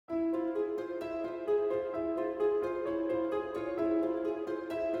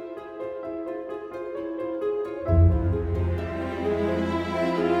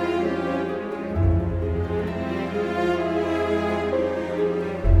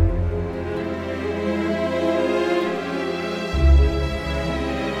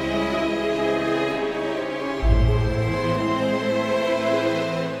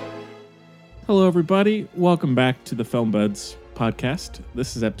Hello, everybody. Welcome back to the Film Buds podcast.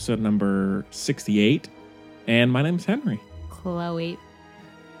 This is episode number 68, and my name is Henry. Chloe.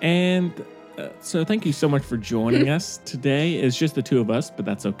 And so thank you so much for joining us today. It's just the two of us, but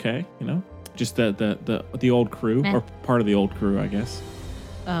that's okay, you know? Just the old crew, or part of the old crew, I guess.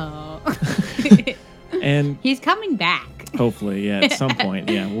 Oh. And he's coming back. Hopefully, yeah, at some point.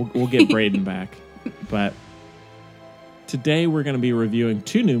 Yeah, we'll get Braden back. But today we're going to be reviewing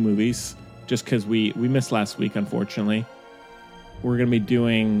two new movies, just because we missed last week, unfortunately. We're going to be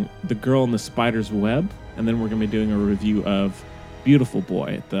doing The Girl in the Spider's Web, and then we're going to be doing a review of Beautiful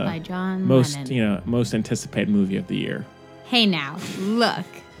Boy, the by John most Lennon. most anticipated movie of the year. Hey now, look.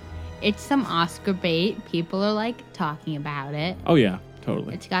 It's some Oscar bait. People are like talking about it. Oh yeah,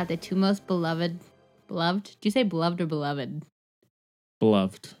 totally. It's got the two most beloved. Did you say beloved or beloved?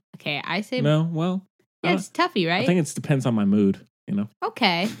 Beloved. Okay, I say no. Well, yeah, it's toughy, right? I think it depends on my mood. You know.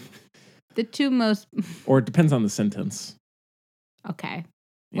 Okay. The two most. Or it depends on the sentence. Okay.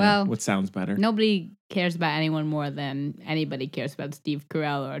 Well, what sounds better? Nobody cares about anyone more than anybody cares about Steve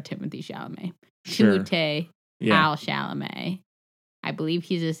Carell or Timothée Chalamet. Sure. Timothée Al Chalamet. I believe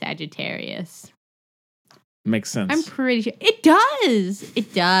he's a Sagittarius. Makes sense. I'm pretty sure. It does.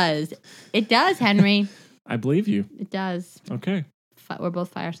 It does. It does, Henry. I believe you. It does. Okay. We're both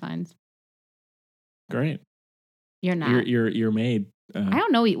fire signs. Great. You're not. You're made. I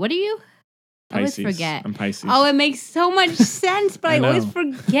don't know. What are you? Pisces. I always forget. I'm Pisces. Oh, it makes so much sense, but I always know.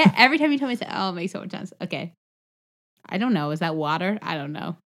 forget. Every time you tell me, it makes so much sense. Okay. I don't know. Is that water? I don't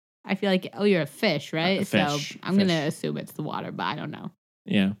know. I feel like, you're a fish, right? Fish. So I'm going to assume it's the water, but I don't know.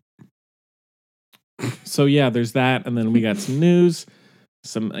 Yeah. So yeah, there's that, and then we got some news,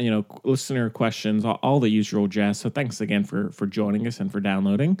 some listener questions, all the usual jazz. So thanks again for joining us and for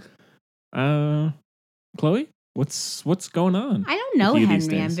downloading. Chloe, what's going on? I don't know,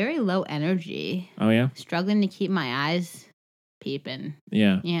 Henry. I'm very low energy. Oh yeah, struggling to keep my eyes peeping.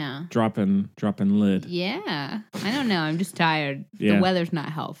 Yeah. Dropping lid. Yeah. I don't know. I'm just tired. Yeah. The weather's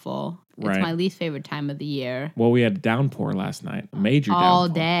not helpful. It's my least favorite time of the year. Well, we had a downpour last night, a major all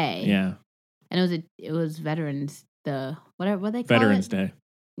downpour. day. Yeah. And it was Veterans what they call Veterans it? Day.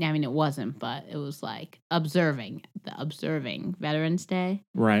 Yeah, I mean it wasn't, but it was like observing Veterans Day.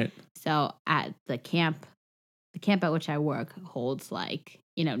 Right. So at the camp at which I work holds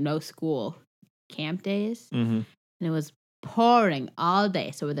no school camp days. Mm-hmm. And it was pouring all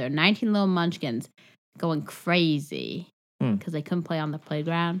day. So there were 19 little munchkins going crazy because they couldn't play on the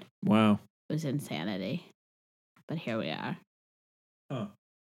playground. Wow. It was insanity. But here we are. Oh.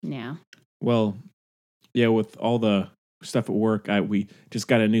 Yeah. Well, yeah, with all the stuff at work, we just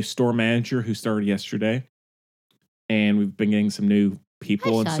got a new store manager who started yesterday. And we've been getting some new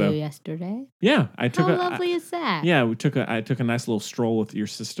people. I saw you yesterday. Yeah. How lovely is that? Yeah, I took a nice little stroll with your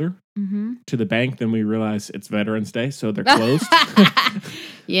sister to the bank. Then we realized it's Veterans Day, so they're closed.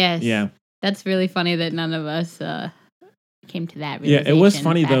 Yes. Yeah. That's really funny that none of us came to that realization. Yeah, it was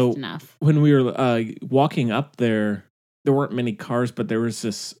funny though. Enough. When we were walking up there weren't many cars, but there was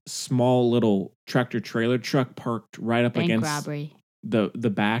this small little tractor trailer truck parked right up against robbery. the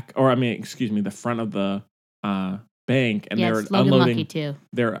back, the front of the bank, and they were Logan unloading. Lucky too.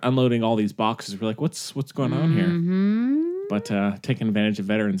 They're unloading all these boxes. We're like, what's going on here? But taking advantage of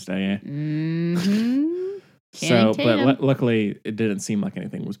Veterans Day, eh? Mm-hmm. So, but luckily, it didn't seem like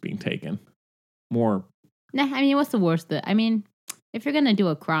anything was being taken. More. Nah, I mean, what's the worst? If you're gonna do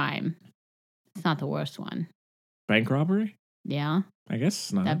a crime, it's not the worst one. Bank robbery? Yeah. I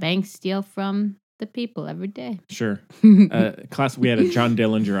guess not. The banks steal from the people every day. Sure. We had a John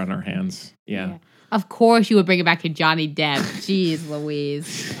Dillinger on our hands. Yeah. Of course you would bring it back to Johnny Depp. Jeez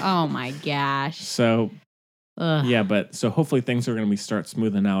Louise. Oh my gosh. So, yeah, but so hopefully things are going to start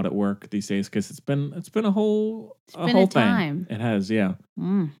smoothing out at work these days because it's been a whole time. It has, yeah.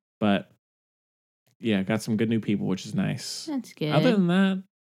 But yeah, got some good new people, which is nice. That's good. Other than that,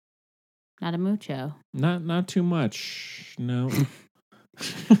 not a mucho. Not too much. No.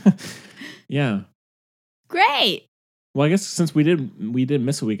 Yeah. Great. Well, I guess since we did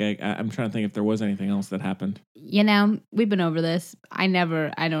miss a week, I'm trying to think if there was anything else that happened. We've been over this. I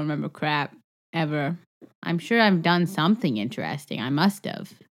don't remember crap ever. I'm sure I've done something interesting. I must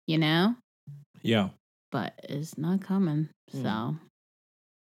have, Yeah. But it's not coming. So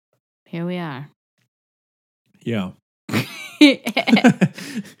here we are. Yeah.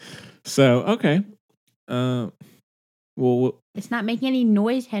 So, okay. Well, it's not making any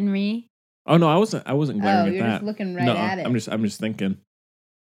noise, Henry. Oh no, I wasn't glaring at that. You're just looking right at it. I'm just thinking.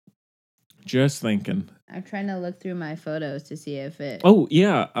 Just thinking. I'm trying to look through my photos to see if it Oh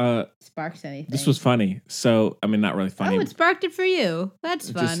yeah, sparks anything. this was funny. So I mean, not really funny. Oh, it sparked it for you. That's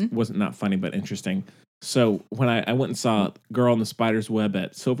It fun. just wasn't not funny, but interesting. So when I went and saw Girl in the Spider's Web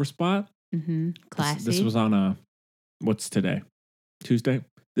at Silver Spot, Classy. this was on what's today? Tuesday?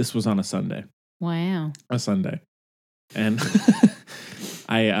 This was on a Sunday. Wow. A Sunday. And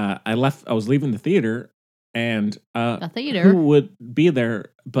I left, I was leaving the theater, and The theater? who would be there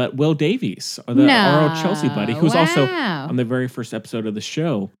but Will Davies, or our old Chelsea buddy, who was also on the very first episode of the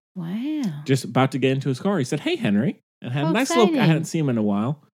show. Wow. Just about to get into his car. He said, "Hey, Henry." And had How a nice look. I exciting. hadn't seen him in a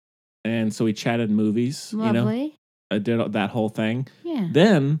while. And so we chatted movies, Lovely. I did that whole thing. Yeah.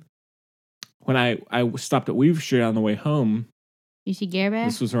 Then when I stopped at Weaver Street on the way home, You see Gare Bear?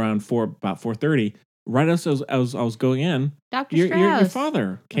 this was around about 4:30. Right as I was going in, Dr. your Strauss.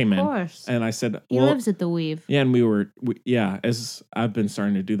 father came Of in, course. and I said, He "Well," lives at the Weave. yeah, and as I've been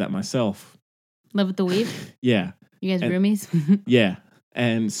starting to do that myself. Live at the Weave? Yeah, You guys And- roomies? yeah,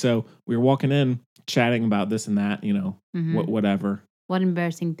 and so we were walking in, chatting about this and that, whatever. What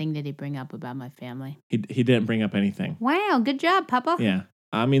embarrassing thing did he bring up about my family? He didn't bring up anything. Wow, good job, Papa. Yeah,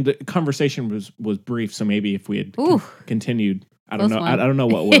 I mean the conversation was brief, so maybe if we had Ooh. continued, I don't Close know, one. I don't know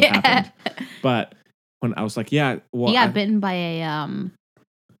what would have happened. But when I was like, yeah, well, He got bitten by a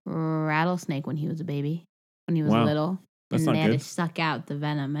rattlesnake when he was a baby, when he was Wow. little. That's and not they had good. to suck out the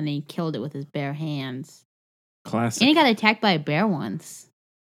venom, and he killed it with his bare hands. Classic, And he got attacked by a bear once.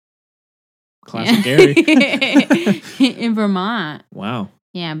 classic Yeah. Gary. In Vermont. Wow,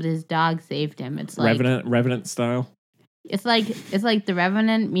 Yeah, but his dog saved him. It's like Revenant style. it's like the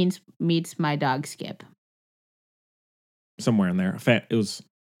Revenant meets my dog Skip. Somewhere in there. It was,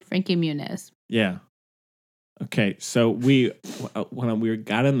 Frankie Muniz. yeah. Okay, so when we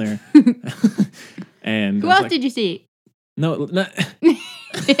got in there, and Who I was else like, did you see? no,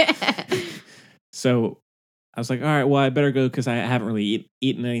 so I was like, all right, well, I better go because I haven't really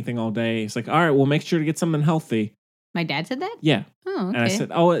eaten anything all day. It's like, all right, well, make sure to get something healthy. My dad said that? Yeah, Oh, okay. and I said,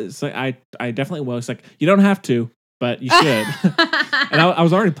 oh, it's like I definitely will. It's like you don't have to, but you should. And I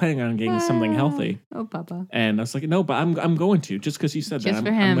was already planning on getting something healthy. Oh, Papa. And I was like, no, but I'm going to, just because you said Just that. for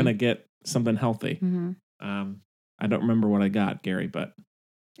I'm him. going to get something healthy. Mm-hmm. I don't remember what I got, Gary, but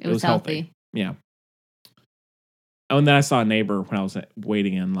It was healthy. yeah. Oh, and then I saw a neighbor when I was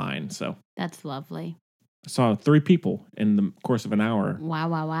waiting in line. So That's lovely. I saw 3 people in the course of an hour.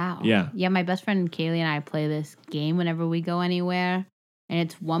 Wow. Yeah. Yeah, my best friend Kaylee and I play this game whenever we go anywhere. And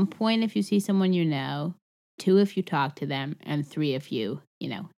it's 1 point if you see someone you know, 2 if you talk to them, and 3 if you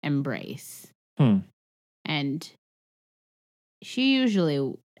embrace. And she usually,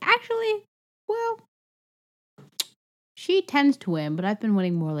 she tends to win, but I've been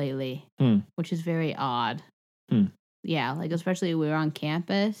winning more lately, which is very odd. Yeah, like especially we were on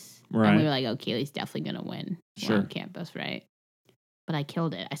campus, Right. and we were like, "Oh, Kaylee's definitely gonna win." We're on Sure. campus, right? But I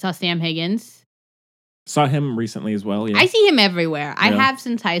killed it. I saw Sam Higgins. Saw him recently as well. Yeah. I see him everywhere. I Yeah. have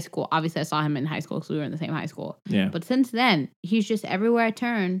since high school. Obviously, I saw him in high school because we were in the same high school. Yeah. But since then, he's just everywhere I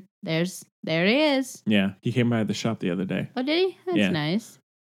turn. There he is. Yeah. He came by the shop the other day. Oh, did he? That's Yeah. nice.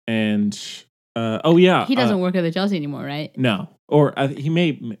 And, oh, yeah. He doesn't work at the Chelsea anymore, right? No. Or he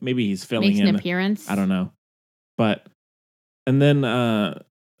maybe he's filling Makes an in. appearance. I don't know. But, and then,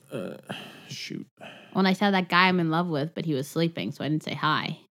 shoot. When I saw that guy I'm in love with, but he was sleeping, so I didn't say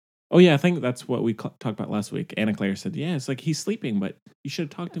hi. Oh, yeah, I think that's what we talked about last week. Anna Claire said, yeah, it's like he's sleeping, but you should have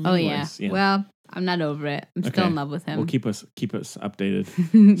talked to him Oh, anyways. yeah. Well, I'm not over it. I'm still Okay. in love with him. Well, keep us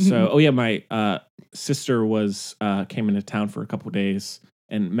updated. So, oh, yeah, my sister came into town for a couple of days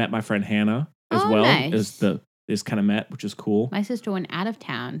and met my friend Hannah as Oh, well. nice. Is kind of met, which is cool. My sister went out of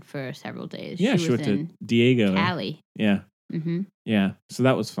town for several days. Yeah, she she was went to in Diego. Cali. Yeah. Mm-hmm. Yeah. So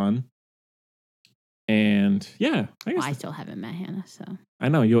that was fun. And yeah, I guess Well, I still haven't met Hannah, so I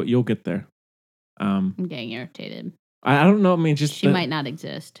know you'll get there. I'm getting irritated. I don't know. I mean, just She might not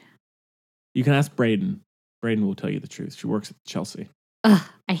exist. You can ask Braden. Braden will tell you the truth. She works at Chelsea. Ugh,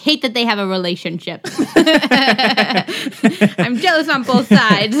 I hate that they have a relationship. I'm jealous on both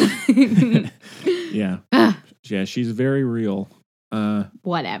sides. Yeah. Ugh, Yeah, she's very real.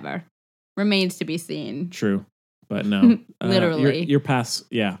 whatever. Remains to be seen. True. But no. Literally. Your paths,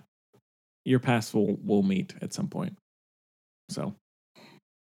 yeah. Your paths will meet at some point. So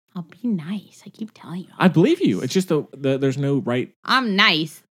I'll be nice. I keep telling you. I believe you. It's just there's no right. I'm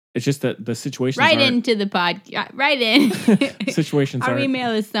nice. It's just that the situations Right aren't- into the podcast. Right in. situations Our aren't.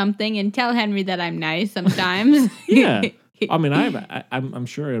 email is something, and tell Henry that I'm nice sometimes. Yeah. I mean, I'm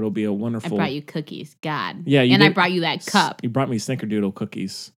sure it'll be a I wonderful. brought you cookies. God. Yeah, you and I did- brought you that cup. You brought me Snickerdoodle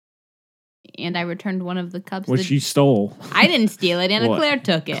cookies. and I returned one of the cups. Which you stole. I didn't steal it. Anna Claire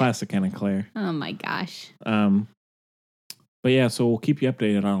took it. Classic Anna Claire. Oh my gosh. But yeah, so we'll keep you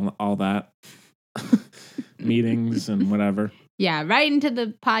updated on all that. Meetings and whatever. Yeah, right into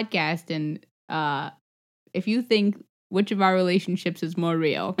the podcast. And if you think which of our relationships is more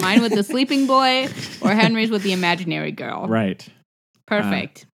real, mine with the sleeping boy or Henry's with the imaginary girl. Right.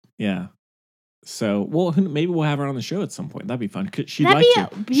 Perfect. Yeah. So, well, maybe we'll have her on the show at some point. That'd be fun. She'd That'd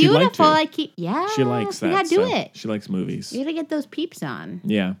like be to. beautiful. She likes that. We gotta do so it. She likes movies. We gotta get those peeps on.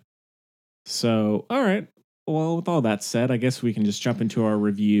 Yeah. So, all right. Well, with all that said, I guess we can just jump into our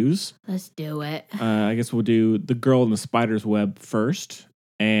reviews. Let's do it. I guess we'll do The Girl in the Spider's Web first.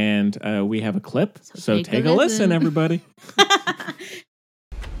 And we have a clip. So take a listen, everybody.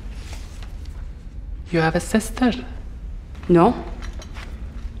 You have a sister? No.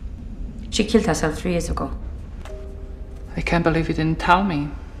 She killed herself 3 years ago. I can't believe you didn't tell me.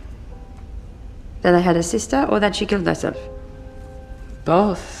 That I had a sister or that she killed herself?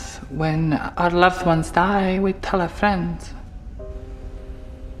 Both. When our loved ones die, we tell our friends.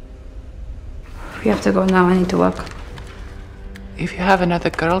 We have to go now. I need to work. If you have another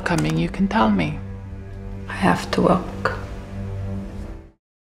girl coming, you can tell me. I have to work.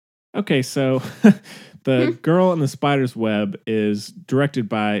 Okay, so The Girl in the Spider's Web is directed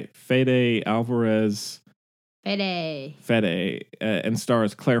by Fede Alvarez. Fede. And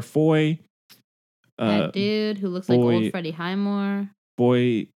stars Claire Foy. That dude who looks like old Freddie Highmore.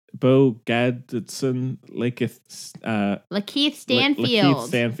 Bo Gadsden, Lakeith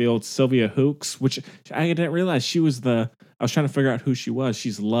Stanfield, Sylvia Hoeks, which I didn't realize she was I was trying to figure out who she was.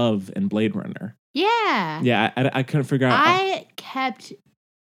 She's Love in Blade Runner. Yeah. Yeah, I couldn't figure out.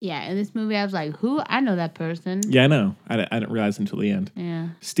 In this movie, I was like, who? I know that person. Yeah, I know. I didn't realize until the end. Yeah.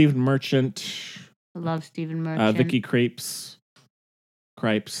 Stephen Merchant. I love Stephen Merchant. Vicky Crepes.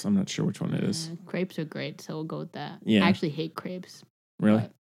 I'm not sure which one it is. Crepes are great, so we'll go with that. Yeah. I actually hate crepes. Really?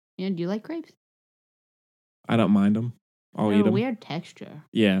 Yeah, do you like crepes? I don't mind them. I'll eat them. Weird texture.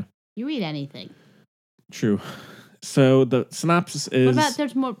 Yeah. You eat anything. True. So the synopsis is... What about,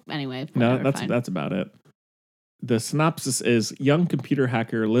 there's more, anyway. No, that's about it. The synopsis is young computer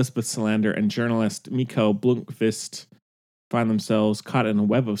hacker Lisbeth Salander and journalist Mikael Blomkvist find themselves caught in a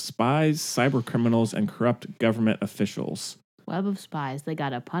web of spies, cyber criminals, and corrupt government officials. Web of spies. They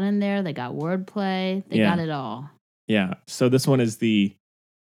got a pun in there. They got wordplay. They got it all. Yeah. So this one is the,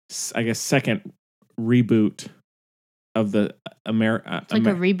 I guess, second reboot of the It's like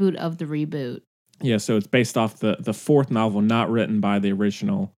a reboot of the reboot. Yeah. So it's based off the fourth novel, not written by the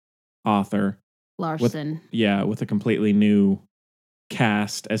original author. Larson. With a completely new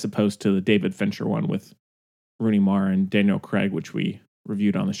cast as opposed to the David Fincher one with Rooney Mara and Daniel Craig, which we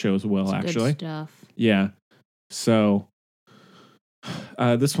reviewed on the show as well, actually. Good stuff. Yeah. So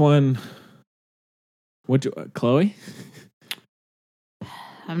this one, Chloe?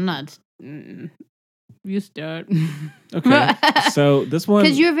 I'm not. You start. Okay. So this one,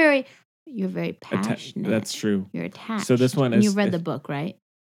 because you're very passionate. That's true. You're attached. So this one and is. You read the book, right?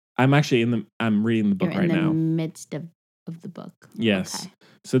 I'm actually I'm reading the book right now. You're in the midst of the book. Yes. Okay.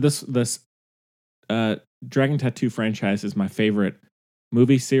 So this Dragon Tattoo franchise is my favorite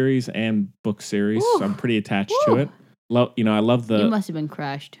movie series and book series. Ooh. So I'm pretty attached to it. I love the. You must have been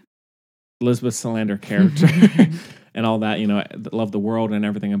crushed. Elizabeth Salander character and all that. I love the world and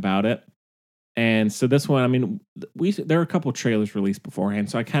everything about it. And so this one, I mean, there were a couple trailers released beforehand,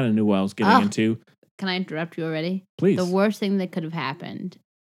 so I kind of knew what I was getting into. Can I interrupt you already? Please. The worst thing that could have happened,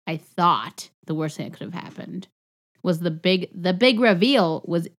 I thought the worst thing that could have happened, was the big reveal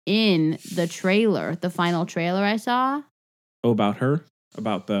was in the trailer, the final trailer I saw. Oh, about her?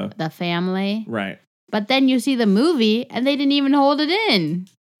 About the family? Right. But then you see the movie, and they didn't even hold it in.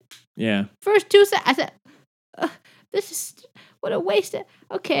 Yeah. First 2 seconds, I said, this is... What a waste of...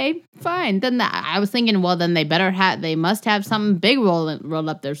 Okay, fine. Then I was thinking, well, then they must have something big rolled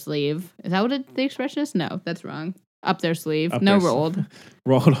up their sleeve. Is that what the expression is? No, that's wrong. Up their sleeve. Rolled.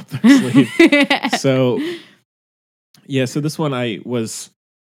 Rolled up their sleeve. So, yeah, so this one I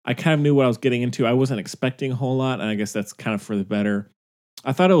kind of knew what I was getting into. I wasn't expecting a whole lot, and I guess that's kind of for the better.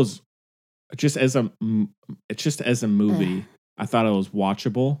 I thought it was just as a movie, I thought it was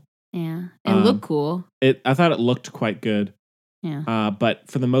watchable. Yeah. It looked cool. I thought it looked quite good. Yeah. But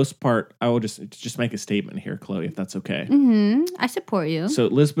for the most part, I will just make a statement here, Chloe, if that's okay. Mm-hmm. I support you. So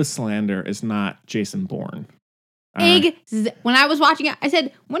Lisbeth Salander is not Jason Bourne. When I was watching it, I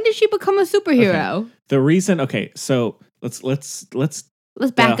said, "When did she become a superhero?" Okay. The reason, so let's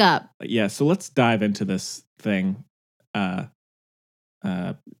back up. Yeah, so let's dive into this thing.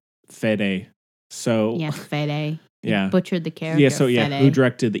 Fede. So yes, Fede. Yeah. Butchered the character. Yeah, so Fede. who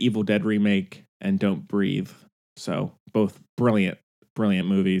directed the Evil Dead remake and Don't Breathe? So both brilliant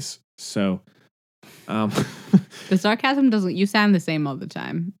movies. So The sarcasm doesn't. You sound the same all the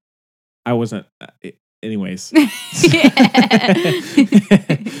time. I wasn't anyways.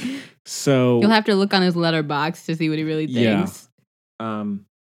 So You'll have to look on his letterbox to see what he really thinks. I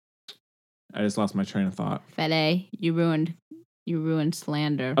just lost my train of thought. Fede, you ruined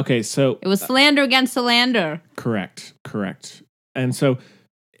slander. Okay, so It was slander against slander. correct. And so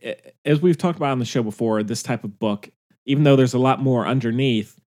as we've talked about on the show before, this type of book, even though there's a lot more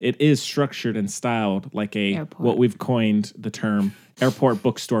underneath, it is structured and styled like what we've coined the term airport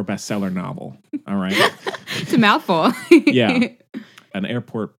bookstore bestseller novel. All right. It's a mouthful. Yeah. An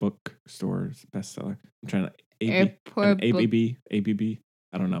airport bookstore's bestseller. I'm trying to ABB.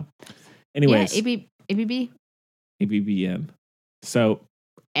 I don't know. Anyways, Yeah, ABB. ABBN. So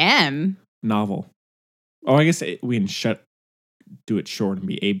M. novel. Oh, I guess we can do it short and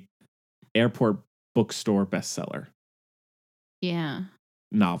be airport bookstore bestseller Yeah.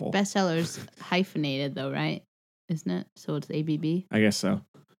 novel. Bestsellers hyphenated though, right? Isn't it? So it's ABB. I guess so.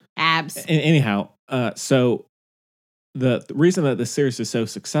 Abs. Anyhow, so the reason that this series is so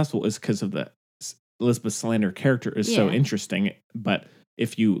successful is because of the Elizabeth Salander character is so Yeah. interesting. But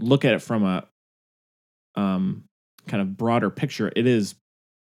if you look at it from a kind of broader picture, it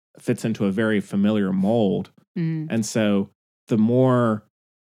fits into a very familiar mold. Mm. And so the more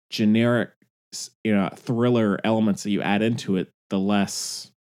generic, thriller elements that you add into it, the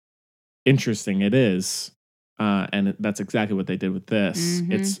less interesting it is. And that's exactly what they did with this.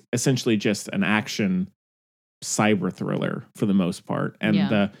 Mhm. It's essentially just an action cyber thriller for the most part. And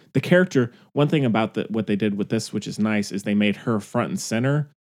Yeah. the character, one thing about what they did with this, which is nice, is they made her front and center,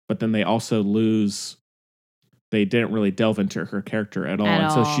 but then they also they didn't really delve into her character at all.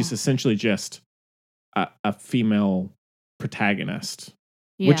 And so she's essentially just a female protagonist,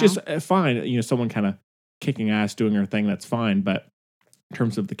 which is fine. Someone kind of kicking ass, doing her thing, that's fine. But in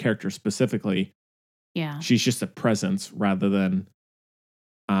terms of the character specifically, she's just a presence rather than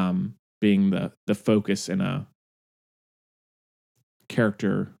being the focus in a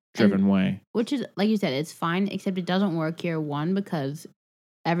character-driven way. Which is, like you said, it's fine, except it doesn't work here. One, because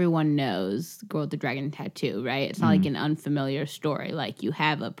everyone knows Girl with the Dragon Tattoo, right? It's not like an unfamiliar story. Like, you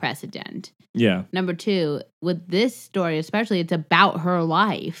have a precedent. Yeah. Number two, with this story especially, it's about her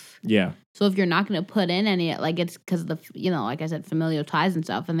life. Yeah. So if you're not going to put in any, like, it's because of the, like I said, familial ties and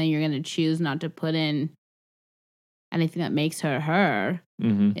stuff, and then you're going to choose not to put in anything that makes her her,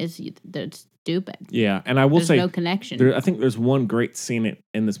 that's stupid. Yeah, and I will say no connection. I think there's one great scene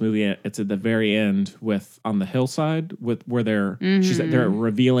in this movie. It's at the very end on the hillside where they're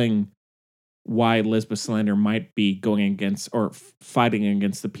revealing why Elizabeth Salander might be going against or fighting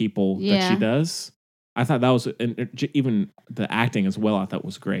against the people that she does. I thought that was, and even the acting as well, I thought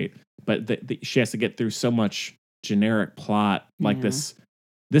was great. But she has to get through so much generic plot like this.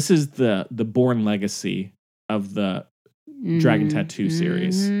 This is the Bourne legacy of the Dragon Tattoo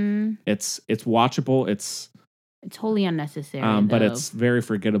series. It's watchable. It's wholly unnecessary, but it's very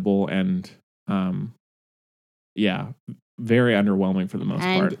forgettable and very underwhelming for the most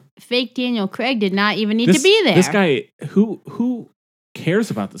part. Fake Daniel Craig did not even need to be there. This guy, who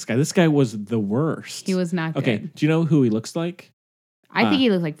cares about this guy? This guy was the worst. He was not good. Okay, do you know who he looks like? I think he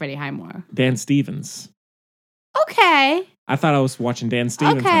looks like Freddie Highmore. Dan Stevens. Okay. I thought I was watching Dan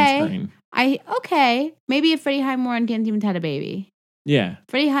Stevens on screen. Maybe if Freddie Highmore and Dan Stevens had a baby. Yeah.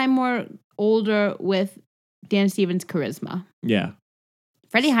 Freddie Highmore older with Dan Stevens' charisma. Yeah.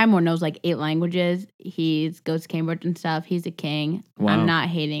 Freddie Highmore knows like 8 languages. He goes to Cambridge and stuff. He's a king. Wow. I'm not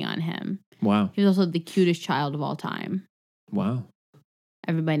hating on him. Wow. He's also the cutest child of all time. Wow.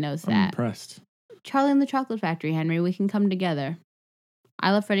 Everybody knows I'm that. impressed. Charlie and the Chocolate Factory, Henry. We can come together.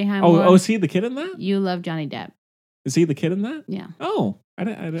 I love Freddie Highmore. Oh, is he the kid in that? You love Johnny Depp. Is he the kid in that? Yeah. Oh, I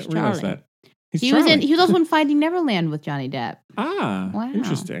didn't realize that. He was also in Finding Neverland with Johnny Depp. Ah, wow.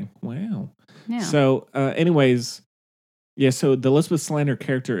 Interesting. Wow. Yeah. So, anyways, so the Elizabeth Salander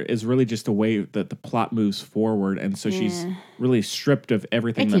character is really just a way that the plot moves forward, and so she's really stripped of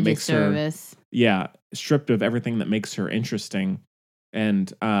everything that makes her. Yeah, stripped of everything that makes her interesting,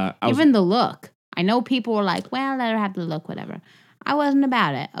 and even the look. I know people were like, "Well, let her have the look, whatever." I wasn't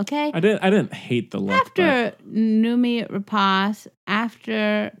about it. Okay. I didn't hate the look. After Noomi Rapace,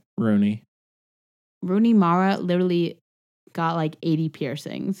 after Rooney Mara literally got like 80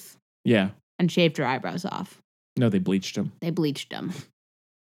 piercings. Yeah. And shaved her eyebrows off. No, they bleached them.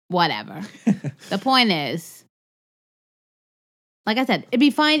 Whatever. The point is, like I said, it'd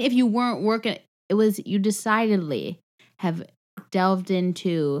be fine if you weren't working. You decidedly have delved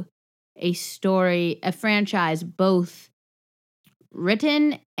into a story, a franchise, both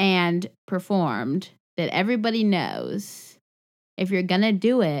written and performed that everybody knows. If you're gonna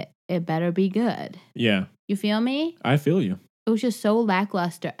do it, it better be good. Yeah. You feel me? I feel you. It was just so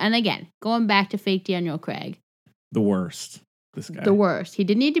lackluster. And again, going back to fake Daniel Craig, The worst. This guy. the worst. He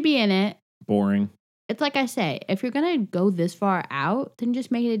didn't need to be in it. Boring. It's like I say, if you're gonna go this far out, then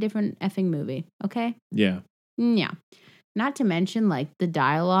just make it a different effing movie, okay? Yeah. Yeah. Not to mention, like, the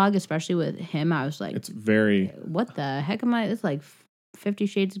dialogue, especially with him, I was like, It's very what the heck am I? It's like 50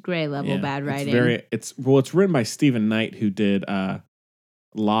 Shades of Grey level bad writing. It's written by Stephen Knight, who did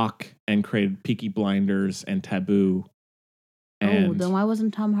Locke and created Peaky Blinders and Taboo. And then why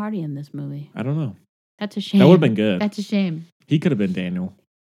wasn't Tom Hardy in this movie? I don't know. That's a shame. That would have been good. That's a shame. He could have been Daniel.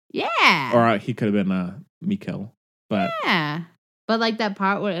 Yeah. Or he could have been Mikkel. But Yeah. But like that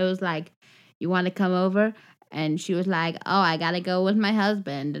part where it was like, you want to come over? And she was like, oh, I got to go with my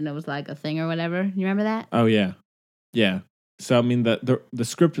husband. And it was like a thing or whatever. You remember that? oh yeah. Yeah. So I mean the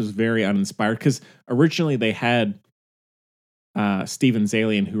script was very uninspired because originally they had Steven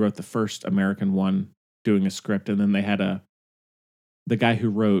Zalian, who wrote the first American one, doing a script, and then they had the guy who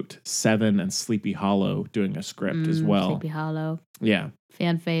wrote Seven and Sleepy Hollow doing a script as well. Sleepy Hollow. Yeah.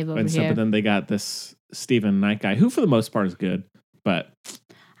 Fan fave over And so, here. but then they got this Stephen Knight guy, who for the most part is good, but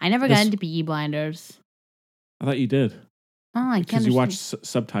I never got into Peaky Blinders. I thought you did. Oh, I can't Because you watch understand.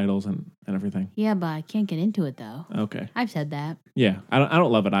 subtitles and everything. Yeah, but I can't get into it though. Okay. I've said that. Yeah. I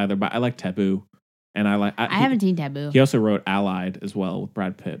don't love it either, but I like Taboo. And I haven't seen Taboo. He also wrote Allied as well with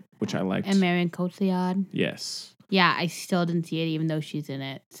Brad Pitt, which I liked. And Marion Cotillard. Yes. Yeah, I still didn't see it even though she's in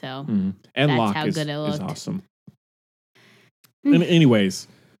it. So Mhm. And That's Locke how is good it is looked. awesome. And anyways,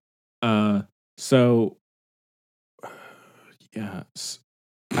 so yeah,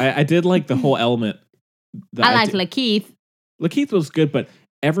 I did like the whole element. I like Lakeith. Lakeith was good, but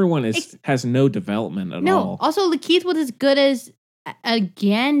everyone has no development at all. Also Lakeith was as good as,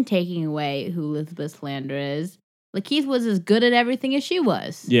 again, taking away who Elizabeth Slander is. Lakeith was as good at everything as she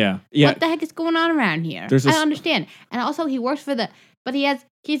was. Yeah. What the heck is going on around here? There's I this- don't understand. And also he works for but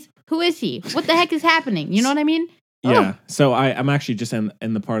who is he? What the heck is happening? You know what I mean? Yeah. So I'm actually just in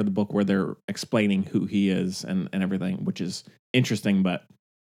the part of the book where they're explaining who he is and everything, which is interesting, but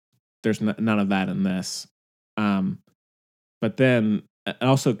there's none of that in this. But then and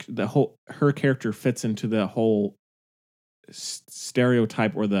also her character fits into the whole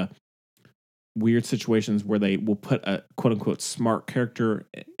stereotype or the weird situations where they will put a quote unquote smart character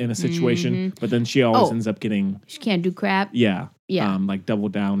in a situation, but then she always ends up getting She can't do crap. yeah. Yeah. Like double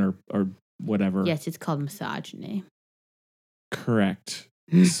down or whatever. Yes, it's called misogyny. Correct.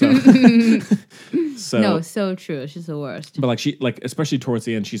 So, No, so true. She's the worst. but especially towards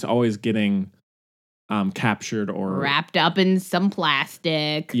the end, she's always getting captured or Wrapped up in some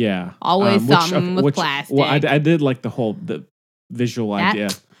plastic. yeah, Always something with plastic. Well, I did like the visual idea.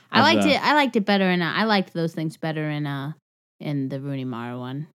 I liked it. I liked it better I liked those things better in the Rooney Mara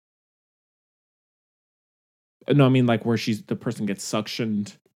one. No, I mean like where the person gets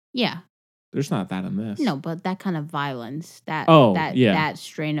suctioned. Yeah. There's not that in this. No, but that kind of violence, that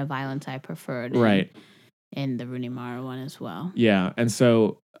strain of violence I preferred right in the Rooney Mara one as well. Yeah, and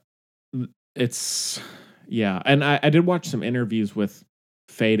so it's and I did watch some interviews with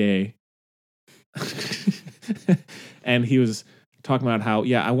Fede, and he was talking about how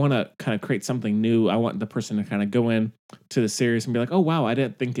I want to kind of create something new. I want the person to kind of go in to the series and be like, oh wow, I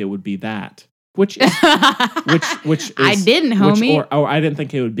didn't think it would be that. Which is, which is, I didn't, homie. Or I didn't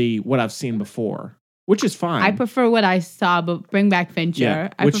think it would be what I've seen before, which is fine. I prefer what I saw, but bring back Fincher. Yeah,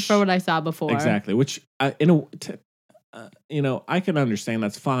 I prefer what I saw before. Exactly. Which I can understand.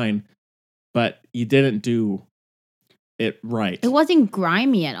 That's fine, but you didn't do it right. It wasn't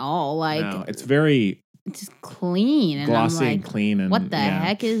grimy at all. Like no, it's very it's just clean and glossy I'm like, and clean. And what the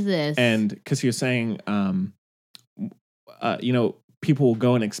heck is this? And because he was saying, people will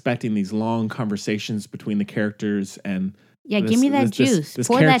go in expecting these long conversations between the characters and give me that juice.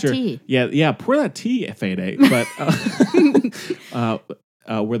 Pour that tea. Yeah, pour that tea, Fede.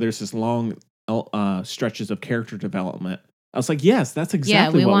 But where there's this long stretches of character development. I was like, yes, that's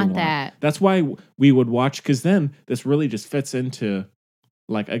exactly we what want we want. that. That's why we would watch, because then this really just fits into,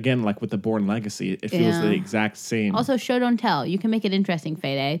 like with the Bourne Legacy, it feels the exact same. Also, show don't tell. You can make it interesting,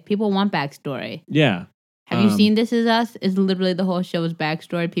 Fede. People want backstory. Yeah. Have you seen This Is Us? It's literally the whole show's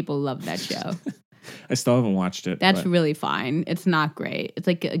backstory. People love that show. I still haven't watched it. That's really fine. It's not great. It's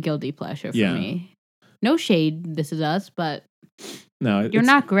like a guilty pleasure for Yeah. me. No shade, This Is Us, but no, you're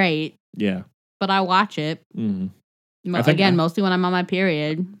not great. Yeah. But I watch it. Mm. Again, mostly when I'm on my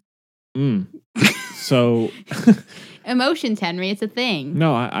period. So Emotions, Henry. It's a thing.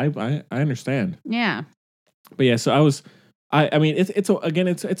 No, I understand. Yeah. But yeah, so I mean, it's a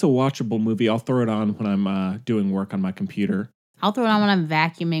watchable movie. I'll throw it on when I'm doing work on my computer. I'll throw it on when I'm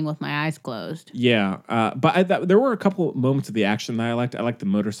vacuuming with my eyes closed. Yeah, but there were a couple moments of the action that I liked. I liked the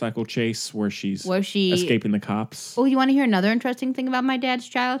motorcycle chase where she's escaping the cops. Oh, you want to hear another interesting thing about my dad's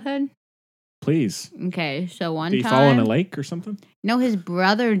childhood? Please. Okay, so one Did time... he fall in a lake or something? No, his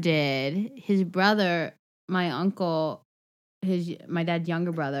brother did. His brother, my uncle, my dad's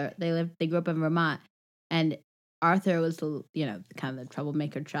younger brother, they grew up in Vermont, and Arthur was the kind of the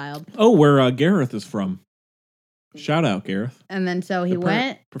troublemaker child. Oh, where Gareth is from. Shout out, Gareth. And then so he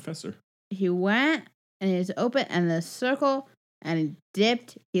went. Professor. He went and he was open and the circle and he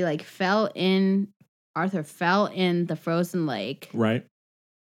dipped. He Arthur fell in the frozen lake. Right.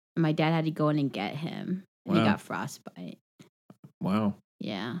 And my dad had to go in and get him. And he got frostbite. Wow.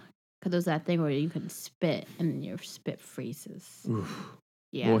 Yeah. Because there's that thing where you can spit and your spit freezes. Oof.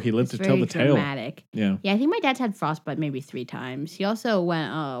 Yeah. Well, he lived to tell the tale. Dramatic. Yeah. Yeah, I think my dad's had frostbite maybe 3 times. He also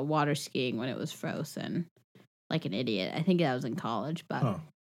went water skiing when it was frozen. Like an idiot. I think that was in college, but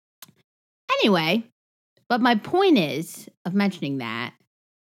anyway. But my point is of mentioning that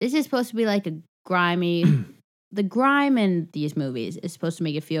this is supposed to be like a grimy. The grime in these movies is supposed to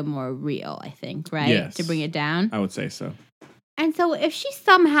make it feel more real. I think, right? Yes. To bring it down. I would say so. And so, if she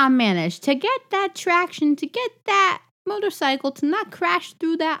somehow managed to get that traction, to get that motorcycle to not crash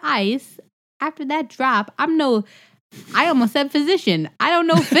through that ice after that drop, I almost said physician. I don't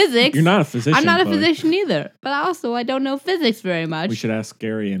know physics. You're not a physician. I'm not a Chloe. physician either. But I don't know physics very much. We should ask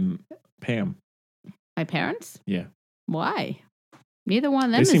Gary and Pam. My parents? Yeah. Why? Neither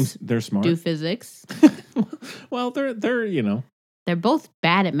one of them they're smart. do physics. Well, they're They're both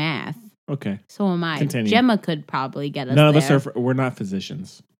bad at math. Okay. So am I. Continue. Gemma could probably get us None of there. us we're not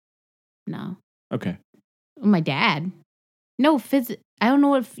physicians. No. Okay. My dad. No, I don't know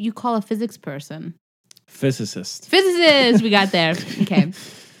what you call a physics person. Physicist. Physicist! We got there. Okay.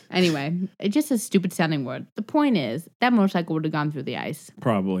 Anyway, it's just a stupid sounding word. The point is, that motorcycle would have gone through the ice.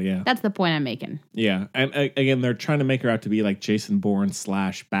 Probably, yeah. That's the point I'm making. Yeah. And again, they're trying to make her out to be like Jason Bourne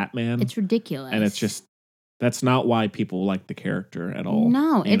 / Batman. It's ridiculous. And it's just, that's not why people like the character at all.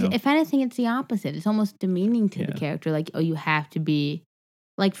 No. If anything, it's the opposite. It's almost demeaning to the character. Like, oh, you have to be,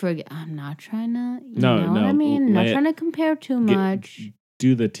 like, I'm not trying to, you know what I mean? I'm not trying to compare too much.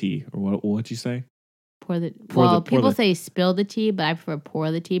 Do the tea. Or what'd you say? People say spill the tea, but I prefer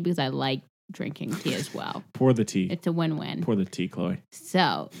pour the tea because I like drinking tea as well. Pour the tea. It's a win-win. Pour the tea, Chloe.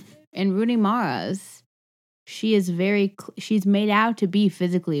 So, in Rooney Mara's, she's made out to be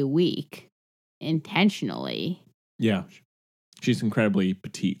physically weak, intentionally. Yeah. She's incredibly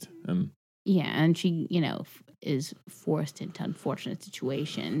petite. And she, is forced into unfortunate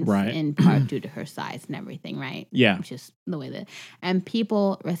situations. Right. In part due to her size and everything, right? Yeah. Just the way that... And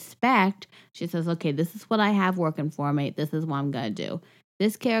people respect... She says, okay, this is what I have working for me. This is what I'm going to do.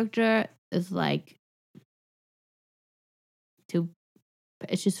 This character is like...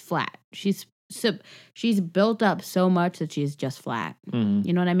 It's just flat. She's built up so much that she's just flat. Mm-hmm.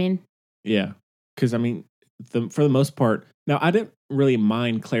 You know what I mean? Yeah. Because, I mean, for the most part... Now, I didn't really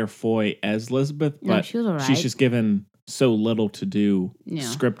mind Claire Foy as Elizabeth, but she was all right. She's just given so little to do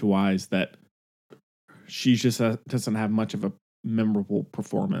script-wise that she just doesn't have much of a memorable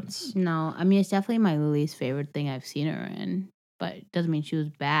performance. No, I mean, it's definitely my least favorite thing I've seen her in, but it doesn't mean she was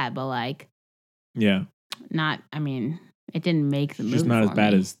bad, but like... Yeah. It didn't make the movie. She's not as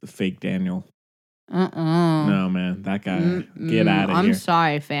bad as the fake Daniel. No, man. That guy, get out of here. I'm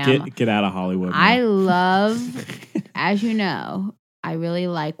sorry, fam. Get out of Hollywood. Man. I love, as you know, I really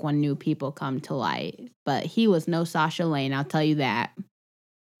like when new people come to light. But he was no Sasha Lane, I'll tell you that.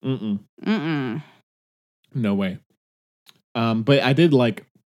 No way. But I did like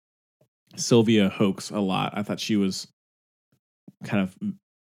Sylvia Hoeks a lot. I thought she was kind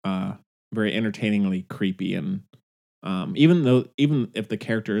of very entertainingly creepy and even if the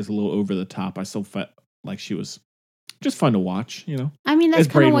character is a little over the top, I still felt like she was just fun to watch, I mean, that's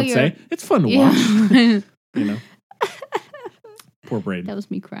kind of what you're... say. It's fun to watch, Poor Braden. That was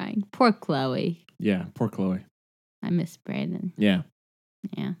me crying. Poor Chloe. Yeah, poor Chloe. I miss Braden. Yeah.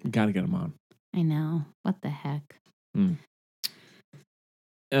 Yeah. Got to get him on. I know. What the heck? So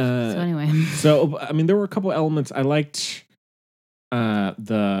anyway. So, I mean, there were a couple elements. I liked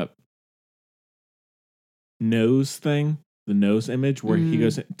the nose thing, the nose image where he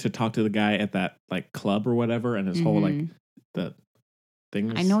goes to talk to the guy at that like club or whatever, and his whole like the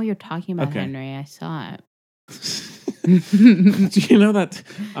thing. I know what you're talking about, Henry. I saw it. Do you know that?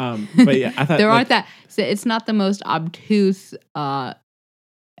 But yeah, I thought there aren't that. So it's not the most obtuse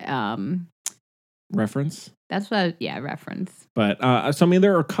reference. That's what, reference. But so I mean,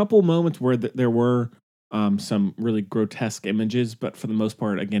 there are a couple moments where there were some really grotesque images, but for the most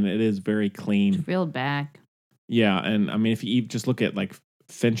part, again, it is very clean. It's reeled back. Yeah, and I mean, if you just look at like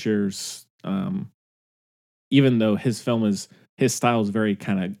Fincher's, even though his style is very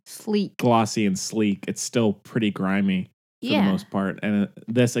kind of sleek, glossy and sleek, it's still pretty grimy for the most part. And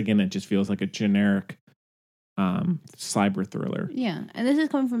this, again, it just feels like a generic cyber thriller. Yeah, and this is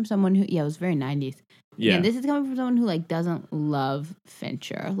coming from someone who, it was very 90s. Yeah, this is coming from someone who like doesn't love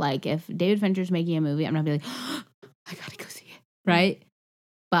Fincher. Like, if David Fincher's making a movie, I'm not gonna be like, oh, I gotta go see it, right?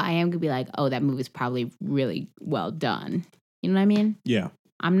 But I am gonna be like, oh, that movie's probably really well done. You know what I mean? Yeah.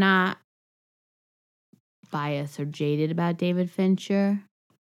 I'm not biased or jaded about David Fincher.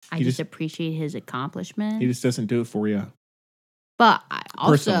 I just appreciate his accomplishments. He just doesn't do it for you. But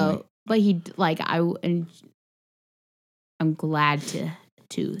Personally. I'm glad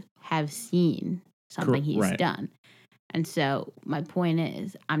to have seen something he's done. And so my point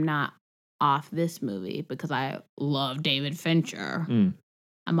is, I'm not off this movie because I love David Fincher.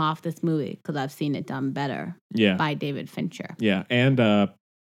 I'm off this movie because I've seen it done better by David Fincher. Yeah, and the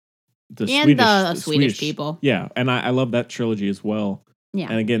Swedish people. Yeah, and I love that trilogy as well. Yeah.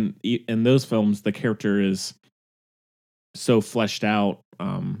 And again, in those films, the character is so fleshed out.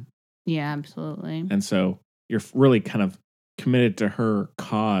 Yeah, absolutely. And so you're really kind of committed to her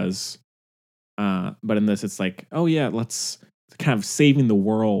cause. But in this, it's like, oh yeah, let's kind of saving the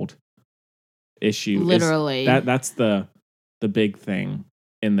world issue. Literally. That's the big thing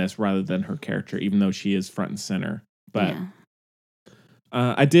in this, rather than her character, even though she is front and center. But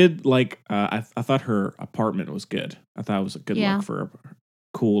I did like, I thought her apartment was good. I thought it was a good look for a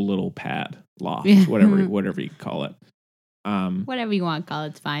cool little pad loft, whatever you call it. Whatever you want to call it,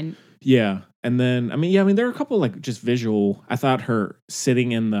 it's fine. Yeah. And then, I mean, there are a couple like just visual. I thought her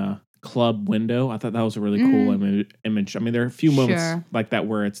sitting in the club window, I thought that was a really cool image. I mean, there are a few moments like that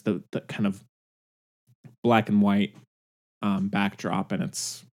where it's the kind of black and white backdrop, and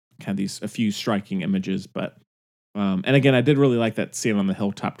it's kind of a few striking images. But and again, I did really like that scene on the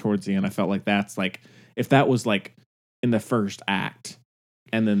hilltop towards the end. I felt like that's like, if that was like in the first act,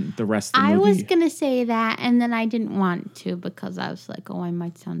 and then the rest of the movie. I was gonna say that, and then I didn't want to because I was like, "Oh, I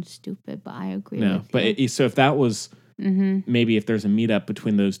might sound stupid," but I agree. No, but so if that was maybe if there's a meetup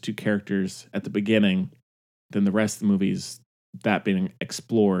between those two characters at the beginning, then the rest of the movie is that being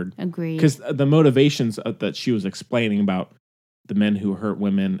explored. Agreed. Because the motivations that she was explaining about the men who hurt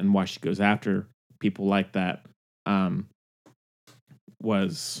women and why she goes after people like that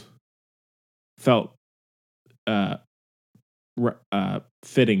felt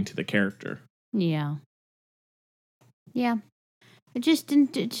fitting to the character. Yeah. It just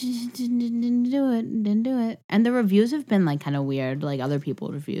didn't do it. And the reviews have been like kind of weird, like other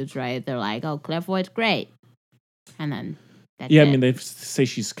people's reviews, right? They're like, "Oh, Claire Foy's great," and then that's it. I mean, they say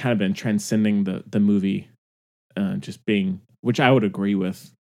she's kind of been transcending the movie, just being, which I would agree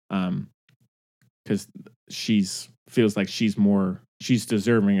with, because feels like she's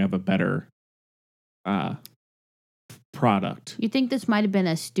deserving of a better product. You think this might have been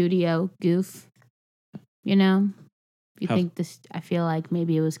a studio goof? You know? You think this? I feel like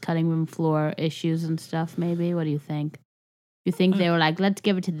maybe it was cutting room floor issues and stuff. Maybe. What do you think? You think they were like, let's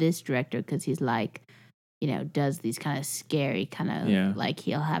give it to this director because he's like, does these kind of scary kind of like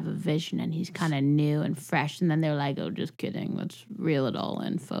he'll have a vision and he's kind of new and fresh, and then they're like, oh, just kidding, let's reel it all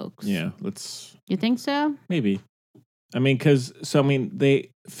in, folks. Yeah, let's. You think so? Maybe. I mean,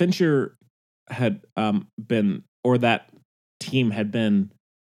 Fincher had been, or that team had been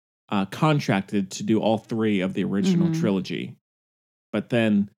contracted to do all three of the original trilogy, but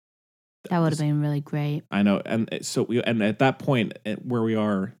then that would have been really great. I know, and so and at that point where we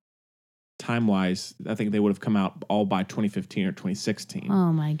are time wise, I think they would have come out all by 2015 or 2016.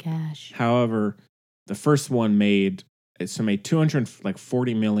 Oh my gosh! However, the first one made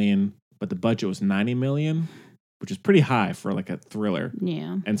 240 million, but the budget was 90 million, which is pretty high for like a thriller.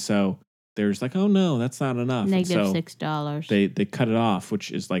 Yeah, and so. There's like, oh no, that's not enough. Negative $6. They cut it off,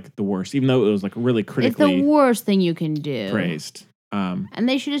 which is like the worst, even though it was like really critically. It's the worst thing you can do. Praised. And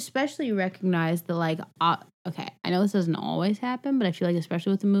they should especially recognize the like, okay, I know this doesn't always happen, but I feel like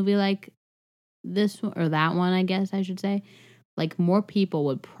especially with a movie like this or that one, I guess I should say, like more people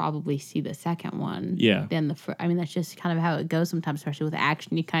would probably see the second one than the first. I mean, that's just kind of how it goes sometimes, especially with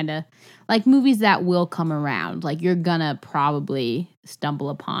action. You kind of like movies that will come around. Like you're gonna probably stumble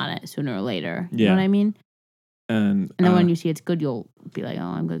upon it sooner or later. You know what I mean? And then when you see it's good, you'll be like, oh,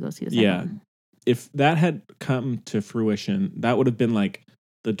 I'm gonna go see the second one. If that had come to fruition, that would have been like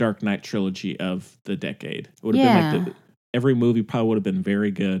the Dark Knight trilogy of the decade. It would have been like every movie probably would have been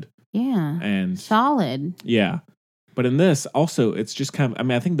very good. Yeah. And Solid. yeah. But in this, also, it's just kind of, I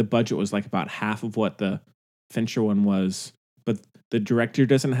mean, I think the budget was like about half of what the Fincher one was, but the director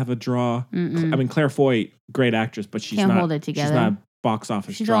doesn't have a draw. Mm-mm. I mean, Claire Foy, great actress, but she's Can't not, hold it together. she's not a box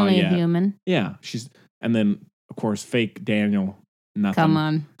office She's draw only yet. a human. Yeah. And then, of course, fake Daniel, nothing. Come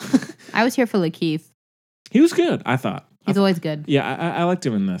on. I was here for Lakeith. He was good, I thought. He's always good. Yeah, I liked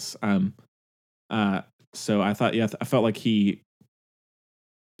him in this. So I thought, I felt like he,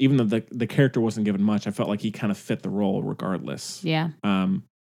 even though the character wasn't given much, I felt like he kind of fit the role regardless. Yeah.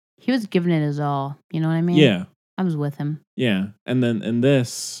 He was giving it his all. You know what I mean? Yeah. I was with him. Yeah. And then in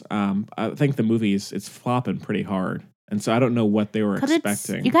this, I think the movie it's flopping pretty hard. And so I don't know what they were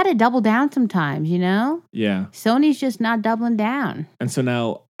expecting. You got to double down sometimes, you know? Yeah. Sony's just not doubling down. And so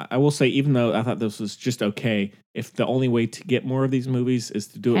now I will say, even though I thought this was just okay, if the only way to get more of these movies is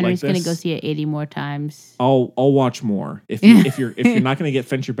to do Henry's it like this, going to go see it 80 more times. I'll watch more. If you're not going to get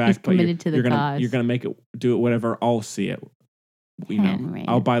Fincher back, He's but you're committed to the gonna cause. make it do it whatever, I'll see it. You know, Henry.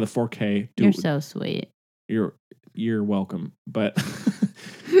 I'll buy the 4K. You're so sweet. You're welcome. But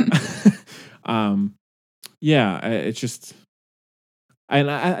yeah, it's just,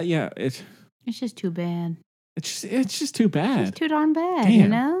 It's just too bad. it's just too bad. It's too darn bad, Damn. you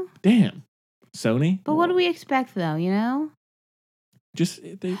know? Damn, Sony. But what do we expect, though, you know? Just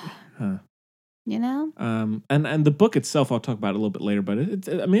they, huh? You know? And the book itself, I'll talk about it a little bit later. But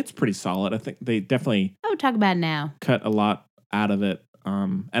it's pretty solid. I think they definitely I would talk about it now. cut a lot out of it.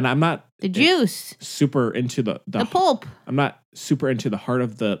 And I'm not The juice. super into the pulp. I'm not super into the heart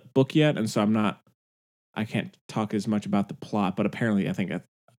of the book yet, and so I can't talk as much about the plot. But apparently, I think a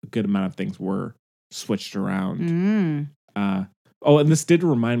good amount of things were switched around. And this did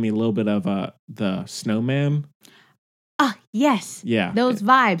remind me a little bit of the Snowman. Ah, yes. Yeah, Those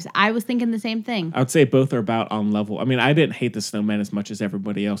vibes. I was thinking the same thing. I would say both are about on level. I mean, I didn't hate the Snowman as much as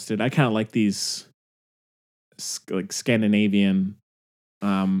everybody else did. I kind of like these like Scandinavian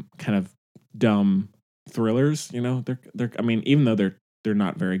kind of dumb thrillers. You know, they're. I mean, even though they're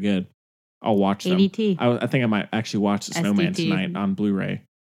not very good, I'll watch them. ADT. I think I might actually watch the Snowman SDT. tonight on Blu-ray.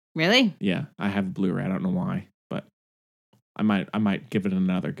 Really? Yeah, I have Blu-ray. I don't know why, but I might give it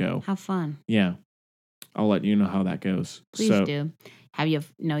another go. How fun. Yeah, I'll let you know how that goes. Please so, do. Have you?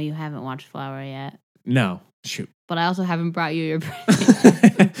 No, you haven't watched Flower yet. No, shoot. But I also haven't brought you your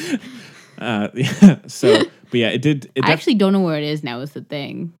present. Yeah. So, but yeah, it did. I actually don't know where it is now. Is the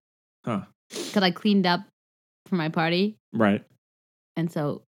thing. Huh. Because I cleaned up for my party, Right. and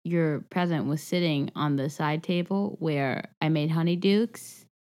so your present was sitting on the side table where I made honeydukes,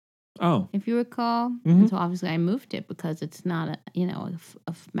 Oh. if you recall. Mhm. And so obviously I moved it because it's not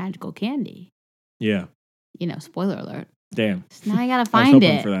a magical candy. Yeah. You know, spoiler alert. Damn. So now I gotta I was find hoping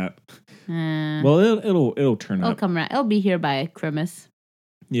it. for that. Uh, Well, it'll turn it'll up. come around. It'll be here by Christmas.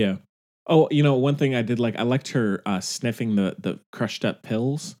 Yeah. Oh, one thing I did like, I liked her sniffing the crushed up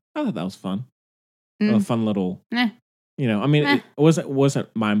pills. I thought that was fun. A fun little. Eh. I mean, it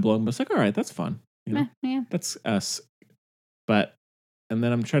wasn't mind blowing, but it's like, all right, that's fun. Yeah. That's us. But, and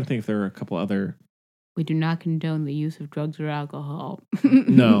then I'm trying to think if there are a couple other. We do not condone the use of drugs or alcohol.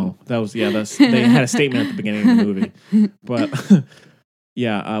 No, they had a statement at the beginning of the movie. But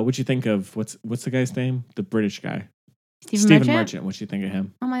yeah, what'd you think of what's the guy's name? The British guy, Stephen Merchant. What'd you think of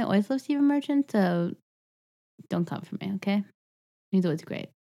him? Oh, I always love Stephen Merchant, so don't come for me, okay? He's always great.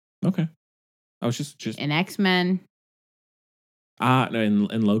 Okay, I was just In X-Men. no,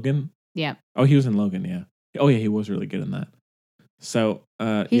 in Logan. Yeah. Oh, he was in Logan. Yeah. Oh yeah, he was really good in that. So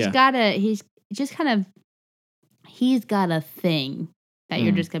He's yeah, got a thing that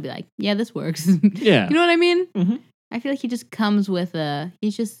you're just gonna be like, yeah, this works. yeah. You know what I mean? Mhm. I feel like he just comes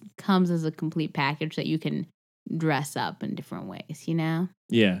as a complete package that you can dress up in different ways, you know?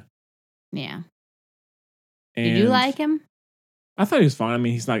 Yeah. Yeah. And Did you like him? I thought he was fine. I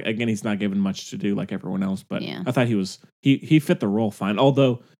mean, he's not given much to do like everyone else, but Yeah. I thought he fit the role fine.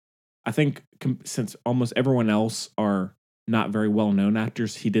 Although I think since almost everyone else are not very well known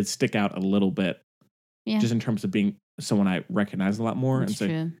actors, he did stick out a little bit. Yeah. Just in terms of being someone I recognize a lot more, That's and so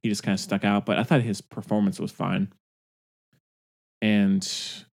true. he just kind of stuck out. But I thought his performance was fine, and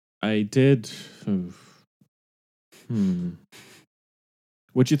I did.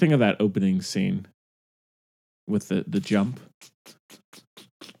 What'd you think of that opening scene with the jump?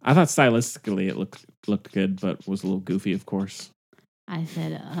 I thought stylistically it looked good, but was a little goofy, of course. I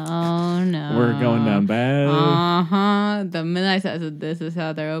said, oh no. We're going down bad. Uh-huh. The minute I said this is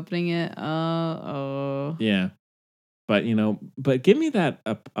how they're opening it. Oh. Yeah. But give me that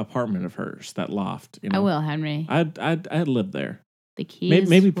apartment of hers, that loft. I will, Henry. I'd live there. The keys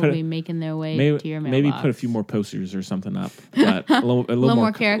maybe will be making their way to your mailbox. Maybe put a few more posters or something up. But a little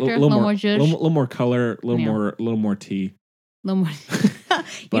more character, a little more zhuzh. A little more color, a little more tea. A little more.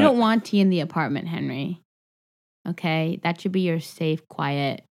 You don't want tea in the apartment, Henry. Okay? That should be your safe,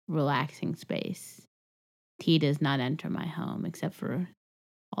 quiet, relaxing space. Tea does not enter my home except for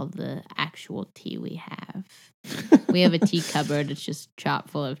all the actual tea we have. We have a tea cupboard. It's just chock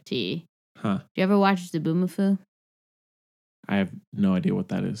full of tea. Huh. Do you ever watch Zoboomafoo? I have no idea what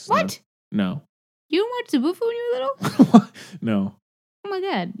that is. What? No. You didn't watch Zoboomafoo when you were little? No. Oh my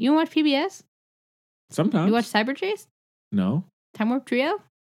god. You don't watch PBS? Sometimes. You watch Cyber Chase? No. Time Warp Trio?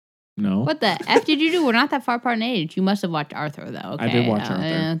 No. What the F did you do? We're not that far apart in age. You must have watched Arthur, though. Okay. I did watch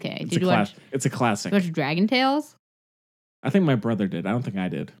Arthur. Okay. It's a classic. Did you watch Dragon Tales? I think my brother did. I don't think I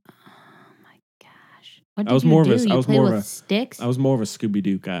did. Oh my gosh. What did you do? You played with sticks? I was more of a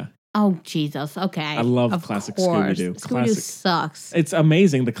Scooby-Doo guy. Oh, Jesus. Okay. I love classic Scooby-Doo. Scooby-Doo sucks. It's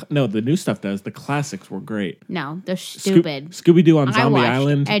amazing. The new stuff does. The classics were great. No, they're stupid. Scooby-Doo on Zombie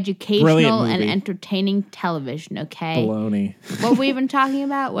Island. Educational and entertaining television, okay? Baloney. What were we even talking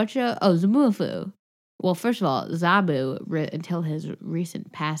about? What show? Oh, Zoboomafoo. Well, first of all, Zabu, until his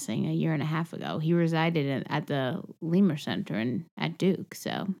recent passing a year and a half ago, he resided at the Lemur Center at Duke,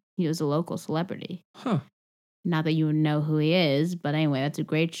 so he was a local celebrity. Huh. Not that you would know who he is, but anyway, that's a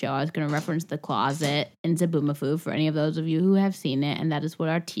great show. I was going to reference The Closet and Zoboomafoo for any of those of you who have seen it, and that is what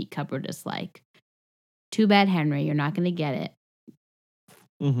our tea cupboard is like. Too bad, Henry, you're not going to get it.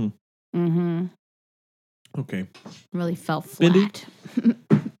 Mm-hmm. Mm-hmm. Okay. Really fell flat.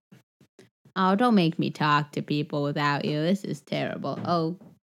 Oh, don't make me talk to people without you. This is terrible. Oh,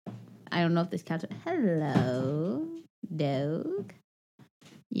 I don't know if this counts. Hello, dog.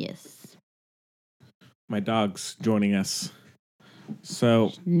 Yes. My dog's joining us.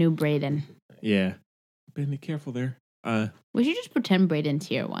 So new Brayden. Yeah. Be careful there. We should just pretend Brayden's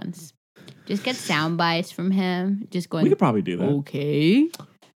here once. Just get sound bites from him. Just going. We could probably do that. Okay.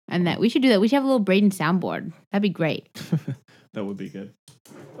 And that we should do that. We should have a little Brayden soundboard. That'd be great. That would be good.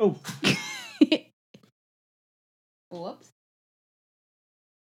 Oh. Whoops.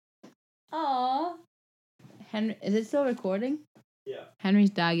 Aw. Henry, is it still recording? Yeah. Henry's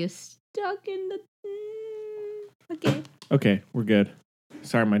dog is stuck in the. Okay. Okay, we're good.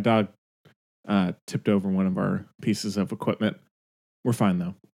 Sorry, my dog tipped over one of our pieces of equipment. We're fine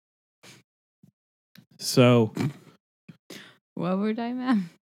though. So. What were we talking about?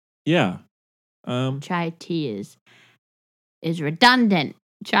 Yeah. Chai tea is redundant.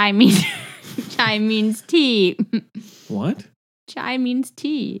 Chai means tea. What? Chai means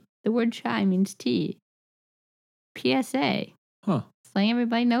tea. The word chai means tea. PSA. Huh. It's letting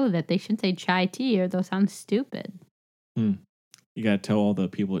everybody know that they shouldn't say chai tea or they'll sound stupid. You gotta tell all the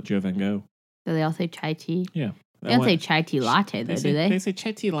people at Joe Van Gogh. Do they all say chai tea? Yeah. They don't say chai tea latte though, do they? They say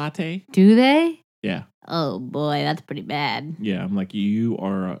chai tea latte. Do they? Yeah. Oh boy, that's pretty bad. Yeah, I'm like, you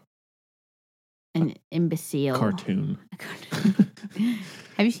are an imbecile. Cartoon.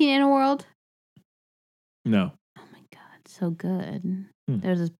 Have you seen Inner World? No. Oh my god, so good.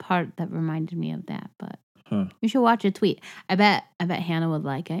 There's this part that reminded me of that, but you should watch it. Tweet. I bet Hannah would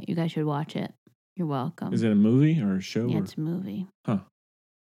like it. You guys should watch it. You're welcome. Is it a movie or a show? Yeah, it's a movie. Huh.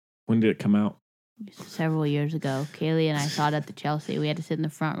 When did it come out? Several years ago. Kaylee and I saw it at the Chelsea. We had to sit in the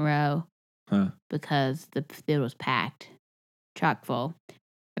front row because the theater was packed, chock full.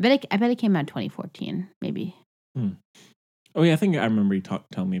 I bet it came out in 2014, maybe. Oh yeah, I think I remember you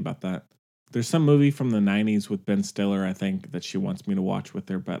telling me about that. There's some movie from the 90s with Ben Stiller, I think, that she wants me to watch with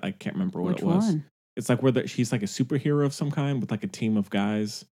her, but I can't remember what it was. One? It's like where she's like a superhero of some kind with like a team of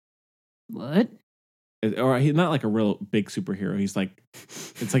guys. What? Or he's not like a real big superhero. He's like,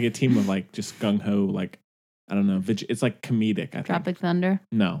 it's like a team of like just gung ho, like, I don't know. It's like comedic, I think. Tropic Thunder?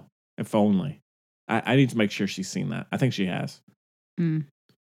 No, if only. I need to make sure she's seen that. I think she has. I'm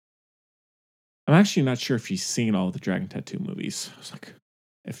actually not sure if she's seen all of the Dragon Tattoo movies. I was like,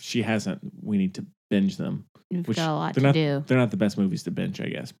 if she hasn't, we need to binge them. You've got a lot to do. They're not the best movies to binge, I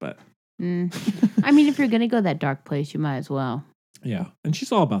guess, but. I mean, if you're going to go that dark place, you might as well. Yeah. And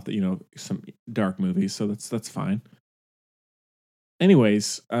she's all about the, some dark movies, so that's fine.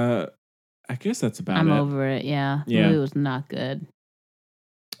 Anyways, I guess that's about it. I'm over it, yeah. The movie was not good.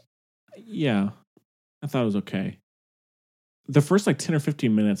 Yeah. I thought it was okay. The first 10 or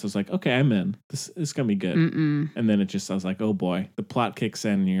 15 minutes, I was like, okay, I'm in. This is going to be good. And then I was like, oh boy. The plot kicks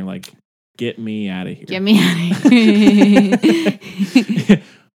in and you're like, get me out of here. Get me out of here.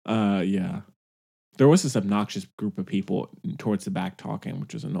 Yeah. There was this obnoxious group of people towards the back talking,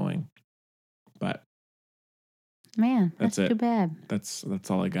 which was annoying. But man, that's too bad. That's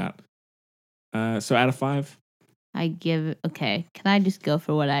all I got. So out of 5? Okay. Can I just go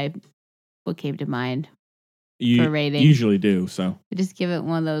for what came to mind You for rating? usually do, so. Just give it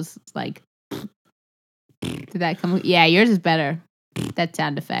one of those, like, did that come? Yeah, yours is better. That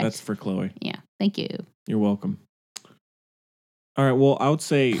sound effect. That's for Chloe. Yeah. Thank you. You're welcome. All right. Well, I would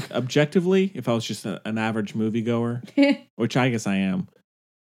say objectively, if I was just an average moviegoer, which I guess I am,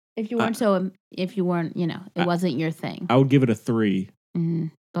 If you weren't, it wasn't your thing. I would give it a 3. Mm-hmm.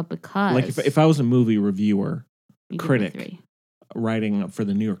 But because Like if I was a movie reviewer, you give it a critic, 3. writing for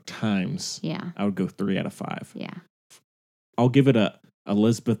the New York Times, Yeah. I would go 3 out of 5. Yeah. I'll give it a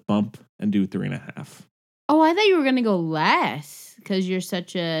Elizabeth bump and do 3.5. Oh, I thought you were gonna go less because you're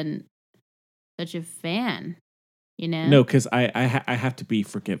such a fan. No, because I have to be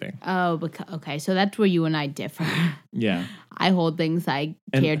forgiving. Oh, okay. So that's where you and I differ. Yeah. I hold things I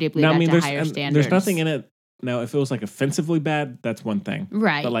care deeply now, about to there's, higher and standards. There's nothing in it. Now, if it was like offensively bad, that's one thing.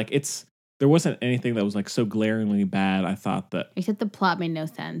 Right. But like there wasn't anything that was like so glaringly bad. I thought that. Except the plot made no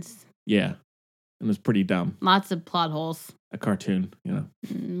sense. Yeah. And it was pretty dumb. Lots of plot holes. A cartoon,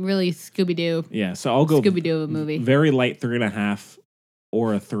 Really Scooby Doo. Yeah. So I'll go Scooby Doo movie. Very light 3.5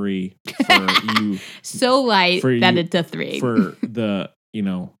 or a 3 for you. So light that it's a 3. For the,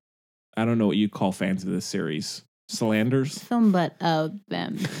 I don't know what you call fans of this series. Slanders? Somewhat of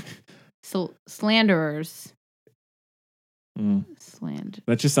them. Slanderers. Slander.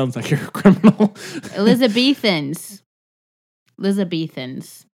 That just sounds like you're a criminal. Elizabethans.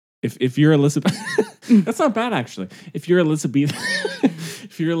 If you're Elizabeth, that's not bad actually. If you're Elizabethan,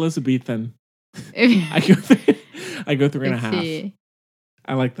 I go 3.5.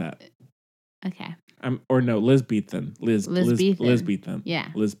 I like that. Okay. Lisbethan. Lisbethan. Yeah.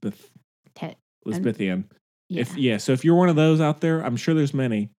 Lisbethian. Yeah. So if you're one of those out there, I'm sure there's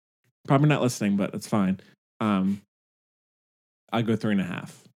many. Probably not listening, but it's fine. I go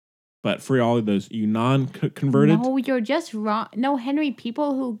 3.5. But for all of those, you non-converted. No, you're just wrong. No, Henry,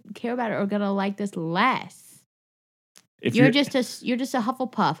 people who care about it are gonna like this less. You're just a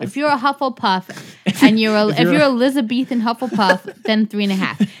Hufflepuff. If you're a Hufflepuff and if you're Elizabethan Hufflepuff, then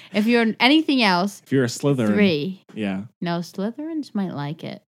 3.5. If you're anything else, if you're a Slytherin, 3. Yeah. No, Slytherins might like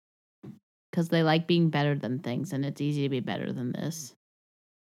it because they like being better than things, and it's easy to be better than this.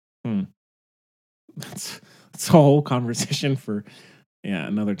 That's a whole conversation for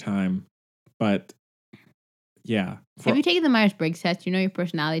another time. But yeah. Have you taken the Myers-Briggs test? You know your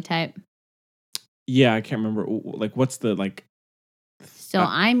personality type? Yeah, I can't remember. Like, what's the like? So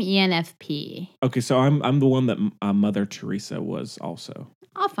I'm ENFP. Okay, so I'm the one that Mother Teresa was also.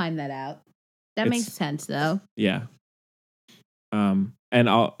 I'll find that out. That makes sense, though. Yeah. And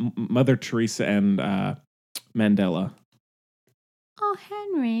Mother Teresa and Mandela. Oh,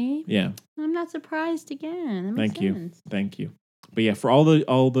 Henry. Yeah. I'm not surprised again. That makes sense. Thank you. But yeah, for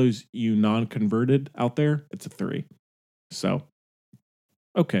all those you non-converted out there, it's a 3. So,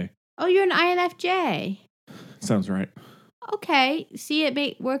 okay. Oh, you're an INFJ. Sounds right. Okay. See,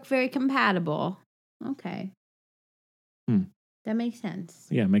 it work very compatible. Okay. That makes sense.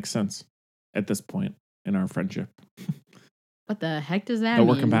 Yeah, makes sense at this point in our friendship. What the heck does that mean?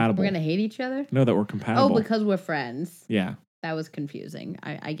 We're compatible. We're going to hate each other? No, that we're compatible. Oh, because we're friends. Yeah. That was confusing.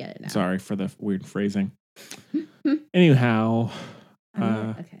 I get it now. Sorry for the weird phrasing. Anyhow.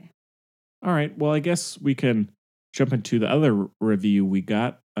 Okay. All right. Well, I guess we can jump into the other review we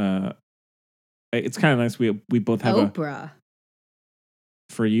got. It's kind of nice. We both have Oprah.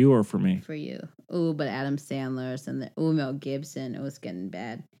 For you or for me? For you. Oh, but Adam Sandler's and Mel Gibson. It was getting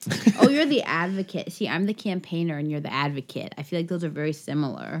bad. Oh, you're the advocate. See, I'm the campaigner and you're the advocate. I feel like those are very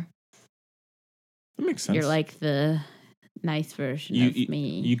similar. That makes sense. You're like the nice version of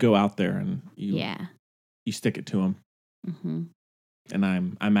me. You go out there and you stick it to them. Mm-hmm. And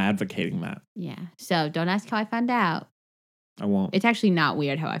I'm advocating that. Yeah. So don't ask how I found out. I won't. It's actually not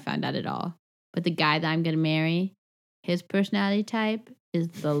weird how I found out at all. But the guy that I'm going to marry, his personality type is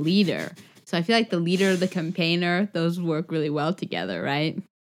the leader. So I feel like the leader, the campaigner, those work really well together, right?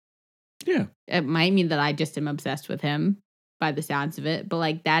 Yeah. It might mean that I just am obsessed with him by the sounds of it. But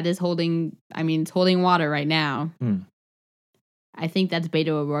like that is it's holding water right now. I think that's Beto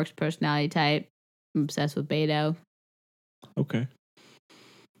O'Rourke's personality type. I'm obsessed with Beto. Okay.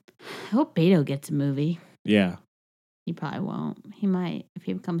 I hope Beto gets a movie. Yeah. He probably won't. He might. If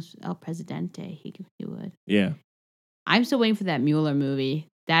he becomes El Presidente, he would. Yeah. I'm still waiting for that Mueller movie.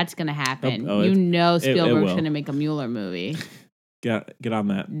 That's going to happen. Spielberg's going to make a Mueller movie. Get on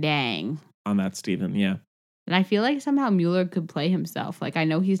that. Dang. On that, Steven. Yeah. And I feel like somehow Mueller could play himself. Like, I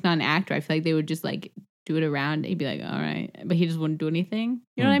know he's not an actor. I feel like they would just, like, do it around. He'd be like, all right. But he just wouldn't do anything.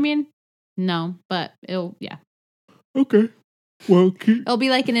 You know what I mean? No. But yeah. Okay. Well, It'll be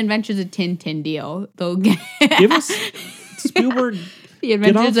like an Adventures of Tintin deal. They'll give us Spielberg. The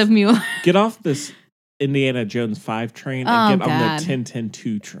Adventures of Mule. Get off this Indiana Jones 5 train Oh, and get God. on the Tintin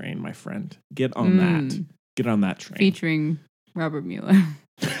 2 train, my friend. Get on that. Get on that train. Featuring Robert Mueller.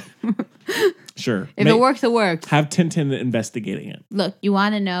 Sure. If it works, it works. Have Tintin investigating it. Look, you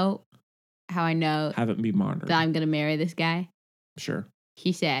want to know how I know Have it be monitored. that I'm going to marry this guy? Sure.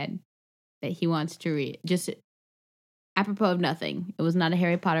 He said that he wants to read, just apropos of nothing. It was not a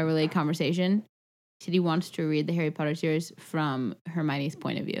Harry Potter related conversation. He said he wants to read the Harry Potter series from Hermione's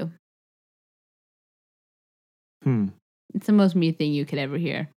point of view. It's the most me thing you could ever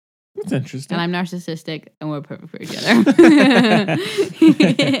hear. That's interesting. And I'm narcissistic, and we're perfect for each other.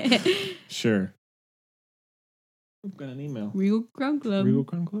 Sure. I've got an email. Regal Crown Club. Regal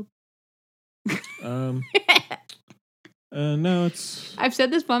Crown Club? No, it's... I've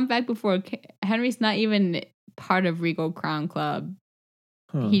said this fun fact before. Henry's not even part of Regal Crown Club.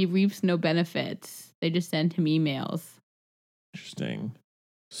 Huh. He reaps no benefits. They just send him emails. Interesting.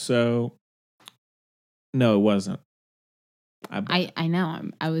 So, no, it wasn't. I know.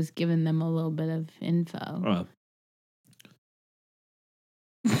 I was giving them a little bit of info.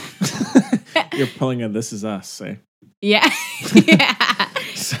 You're pulling a This Is Us, say. Yeah.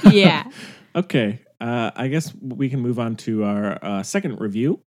 Yeah. Okay. I guess we can move on to our second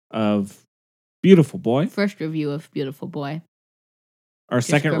review of Beautiful Boy. First review of Beautiful Boy. Our Just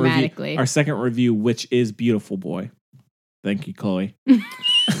second review. grammatically. Our second review, which is Beautiful Boy. Thank you, Chloe.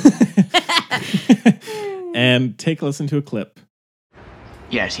 And take a listen to a clip.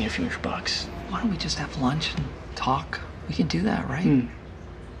 Yeah, I've seen a few $100. Why don't we just have lunch and talk? We can do that, right?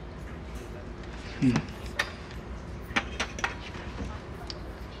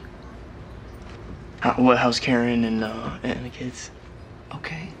 How's Karen and the kids?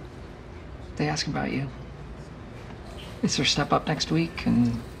 Okay. They ask about you. It's their step up next week,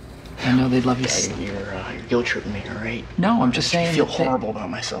 and I know they'd love you. You're guilt tripping me, all right? No, I'm just saying. I feel that they- horrible about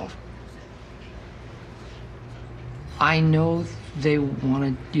myself. I know they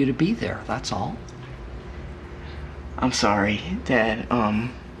wanted you to be there, that's all. I'm sorry, Dad. I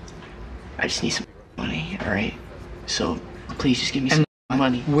just need some money, all right? So please just give me some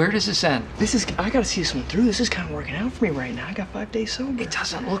money. Where does this end? I gotta see this one through. This is kind of working out for me right now. I got 5 days sober. It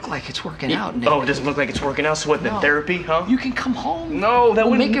doesn't look like it's working out, Nick. Oh, it doesn't look like it's working out? So what, then No. therapy, huh? You can come home. No, that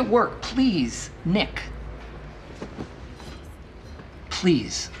we'll wouldn't... make it work, please, Nick.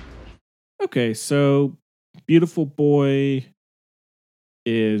 Please. Okay, so Beautiful Boy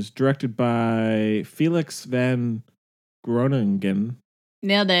is directed by Felix van Groningen.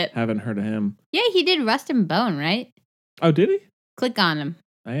 Nailed it. Haven't heard of him. Yeah, he did Rust and Bone, right? Oh, did he? Click on him.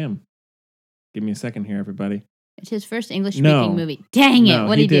 I am. Give me a second here, everybody. It's his first English-speaking movie. Dang it. No,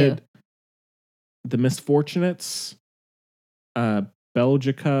 What'd he do? did The Misfortunates,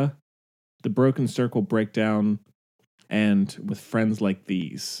 Belgica, The Broken Circle Breakdown, and With Friends Like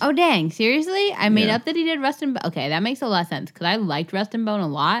These. Oh, dang. Seriously? I made Yeah. up that he did Rust and Bone. Okay, that makes a lot of sense because I liked Rust and Bone a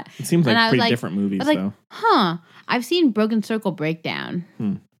lot. It seems like And I was pretty like- different movies, I was like, though. huh. I've seen Broken Circle Breakdown.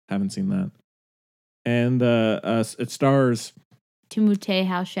 Haven't seen that. And it stars, Timothée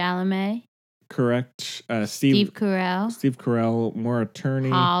Chalamet. correct, Steve Carell. Steve Carell, Maura Turney,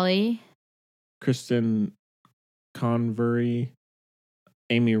 Holly. Kristen Convery,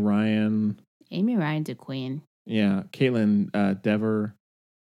 Amy Ryan, Amy Ryan's a queen. yeah, Caitlin Dever,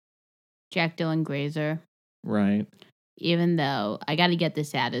 Jack Dylan Grazer. right? Even though I got to get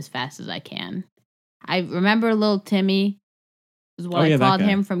this out as fast as I can. I remember little Timmy is what Oh, I yeah, that called guy.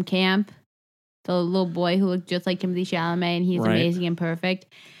 him from camp. The little boy who looked just like Timothée Chalamet, and he's Right. amazing and perfect.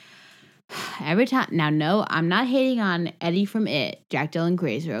 Every time, now, no, I'm not hating on Eddie from It, Jack Dylan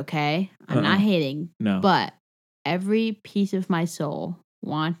Grazer, okay? I'm not hating, No. but every piece of my soul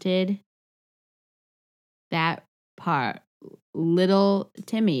wanted that part, little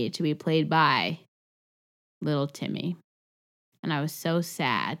Timmy, to be played by little Timmy. And I was so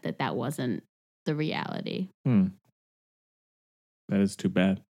sad that that wasn't the reality. That is too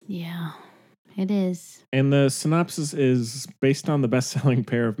bad. Yeah, it is. And the synopsis is based on the best-selling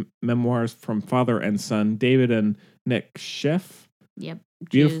pair of memoirs from father and son, David and Nick Sheff. Yep.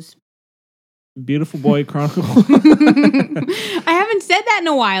 Beautiful- Jews. Beautiful Boy Chronicle. I haven't said that in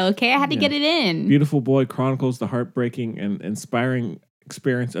a while, okay? I had to Yeah. get it in. Beautiful Boy chronicles the heartbreaking and inspiring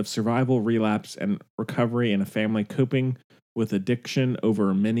experience of survival, relapse, and recovery in a family coping with addiction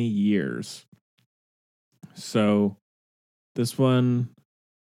over many years. So, this one,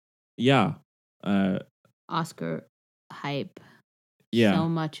 yeah. Oscar hype. Yeah. So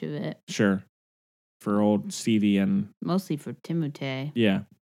much of it. Sure. For old Stevie and Mostly for Timothée. yeah.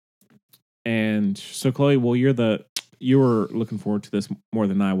 And so, Chloe, well, you're the you were looking forward to this more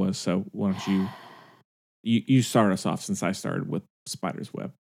than I was, so why don't you start us off since I started with Spider's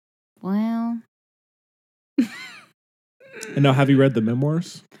Web. Well. And now, have you read the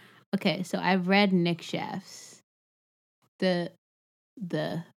memoirs? Okay, so I've read Nick Sheff's the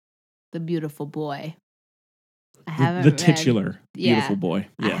beautiful boy. I haven't the titular yeah, beautiful boy.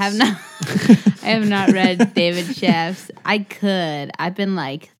 Yes. I have not read David Sheff's. I could. I've been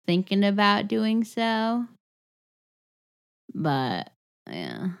like thinking about doing so. But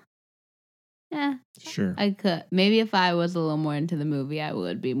yeah. Sure. I could. Maybe if I was a little more into the movie, I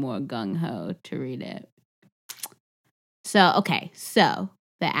would be more gung ho to read it. So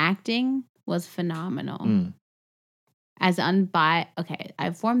the acting was phenomenal. I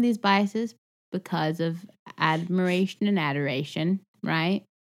formed these biases because of admiration and adoration, right?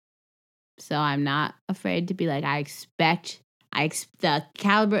 So I'm not afraid to be like, the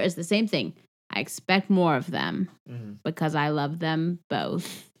caliber is the same thing. I expect more of them because I love them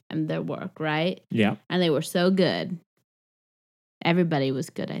both and their work, right? Yeah. And they were so good. Everybody was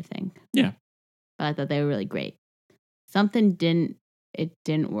good, I think. Yeah. But I thought they were really great. Something didn't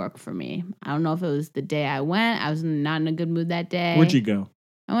work for me. I don't know if it was the day I went. I was not in a good mood that day. Where'd you go?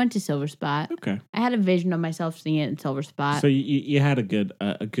 I went to Silver Spot. Okay. I had a vision of myself seeing it in Silver Spot. So you had a good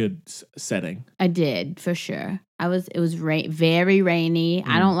setting. I did, for sure. It was very rainy.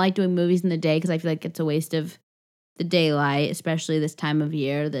 I don't like doing movies in the day because I feel like it's a waste of the daylight, especially this time of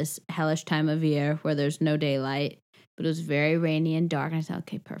year, this hellish time of year where there's no daylight. But it was very rainy and dark, and I said,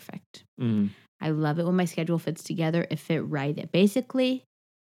 okay, perfect. I love it when my schedule fits together. It fit right. Basically,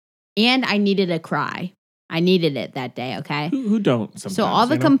 and I needed a cry. I needed it that day, okay? Who don't sometimes? So all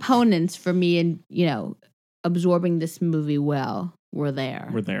the components for me and, absorbing this movie well were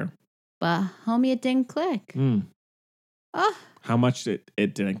there. But, homie, it didn't click. Oh. How much it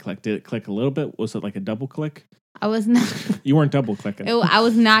didn't click? Did it click a little bit? Was it like a double click? I was not. You weren't double clicking. I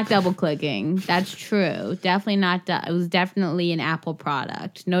was not double clicking. That's true. Definitely not. It was definitely an Apple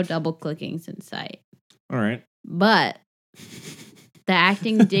product. No double clickings in sight. All right. But the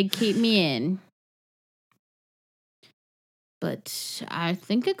acting did keep me in. But I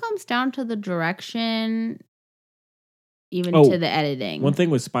think it comes down to the direction, even to the editing. One thing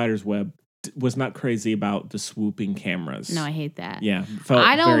with Spider's Web was not crazy about the swooping cameras. No, I hate that. Yeah, felt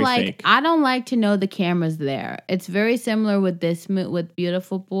very fake. I don't like to know the camera's there. It's very similar with with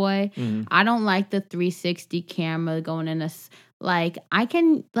Beautiful Boy. I don't like the 360 camera going in Timothée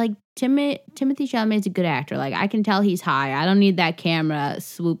Chalamet is a good actor. Like, I can tell he's high. I don't need that camera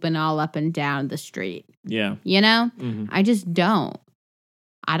swooping all up and down the street. Yeah. You know? I just don't.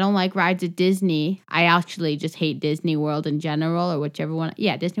 I don't like rides at Disney. I actually just hate Disney World in general, or whichever one.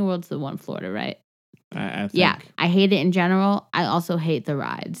 Yeah, Disney World's the one in Florida, right? I think. Yeah, I hate it in general. I also hate the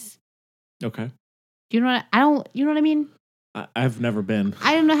rides. Okay. Do you know what you know what I mean? I've never been.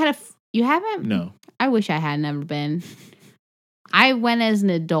 I don't know how to. You haven't? No. I wish I had never been. I went as an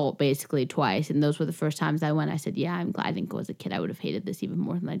adult basically twice, and those were the first times I went. I said, yeah, I'm glad I didn't go as a kid. I would have hated this even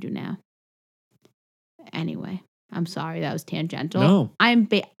more than I do now. Anyway, I'm sorry. That was tangential. No. I'm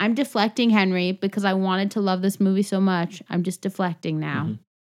deflecting, Henry, because I wanted to love this movie so much. I'm just deflecting now.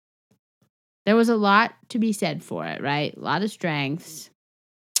 There was a lot to be said for it, right? A lot of strengths.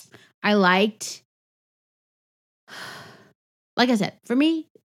 I liked, like I said, for me,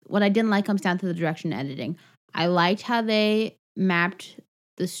 what I didn't like comes down to the direction and editing. I liked how they mapped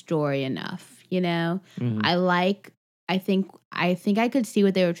the story enough, you know? I think I could see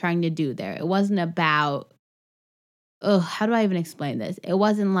what they were trying to do there. It wasn't about, how do I even explain this? It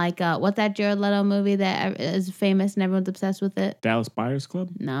wasn't like, what's that Jared Leto movie that is famous and everyone's obsessed with it? Dallas Buyers Club?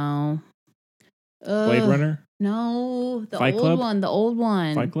 No. Blade Runner? No. The Fight old Club? one. The old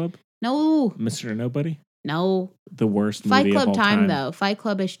one. Fight Club? No. Mr. Nobody? No. The worst Fight movie Club of all time, time. though. Fight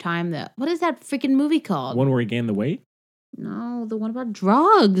Club-ish time, though. What is that freaking movie called? One where he gained the weight? No, the one about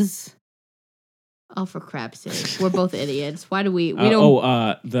drugs. Oh, for crap's sake. We're both idiots. Why do we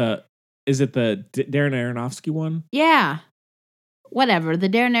don't... Is it the Darren Aronofsky one? Yeah. Whatever. The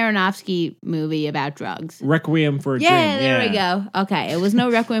Darren Aronofsky movie about drugs. Requiem for a Dream. Yeah, there we go. Okay. It was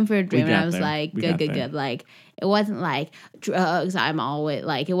no Requiem for a Dream. And I was there. like, We good. got there. Like, it wasn't like drugs. I'm always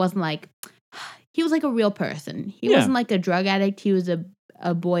like, it wasn't like, he was like a real person. He wasn't like a drug addict. He was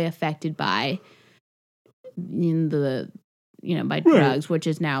a boy affected by by drugs, which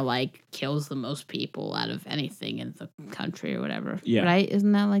is now like kills the most people out of anything in the country or whatever. Yeah. Right?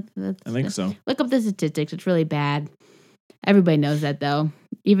 Isn't that like I think so. Look up the statistics. It's really bad. Everybody knows that though.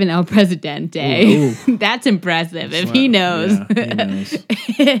 Even El Presidente. Ooh. That's impressive if he knows. Yeah, he knows.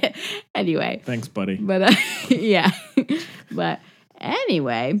 Anyway. Thanks, buddy. But yeah. But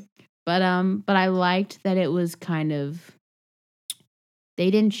anyway, But I liked that it was kind of, they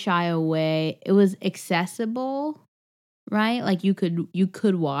didn't shy away. It was accessible, right? Like you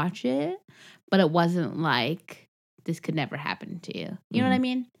could watch it, but it wasn't like this could never happen to you. You know what I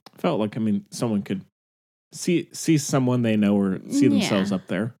mean? Felt like, someone could see someone they know or see themselves up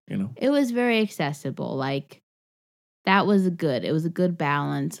there, you know? It was very accessible. Like, that was good. It was a good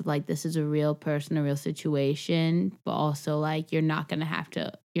balance of like, this is a real person, a real situation, but also like, you're not going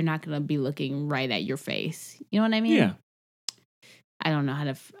to be looking right at your face. You know what I mean? Yeah. I don't know how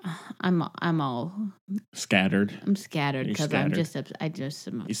to, I'm all scattered. I'm scattered because I'm just am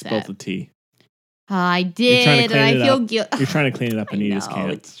upset. You spilled the tea. I did, and I feel guilty. You're trying to clean it up, and you just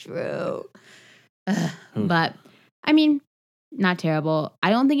can't. It's true. But, I mean, not terrible.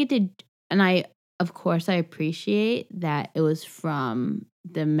 I don't think it did, and of course, I appreciate that it was from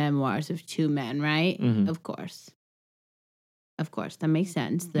the memoirs of two men, right? Mm-hmm. Of course, that makes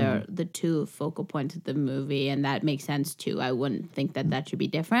sense. They're the two focal points of the movie, and that makes sense too. I wouldn't think that should be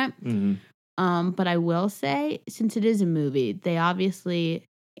different. Mm-hmm. But I will say, since it is a movie, they obviously,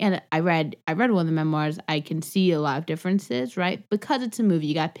 and I read one of the memoirs. I can see a lot of differences, right? Because it's a movie,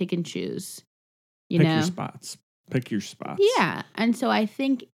 you got to pick and choose. Pick your spots. Pick your spots. Yeah. And so I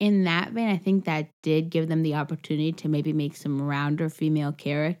think in that vein, I think that did give them the opportunity to maybe make some rounder female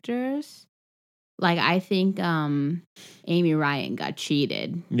characters. Like, I think Amy Ryan got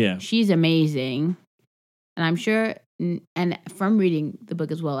cheated. Yeah. She's amazing. And I'm sure, and from reading the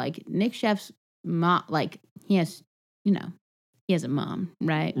book as well, like, Nick Chef's mom, like, he has a mom,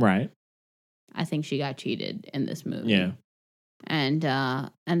 right? Right. I think she got cheated in this movie. Yeah. And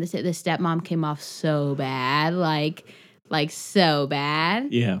the stepmom came off so bad, like so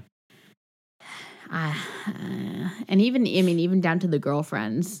bad. Yeah. And even down to the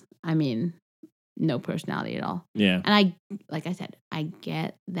girlfriends. I mean, no personality at all. Yeah. And like I said, I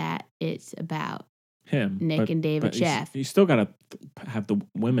get that it's about him, Nick and David Sheff. You still got to have the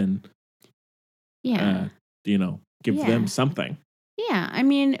women. Yeah. Give them something. Yeah, I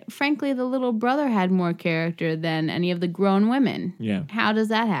mean, frankly, the little brother had more character than any of the grown women. Yeah. How does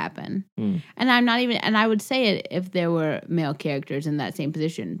that happen? Mm. And I would say it if there were male characters in that same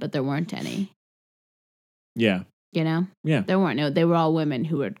position, but there weren't any. Yeah. You know? Yeah. There weren't. No, they were all women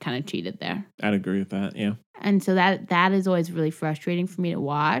who were kind of cheated there. I'd agree with that, yeah. And so that is always really frustrating for me to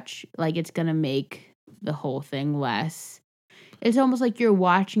watch. Like, it's going to make the whole thing less. It's almost like you're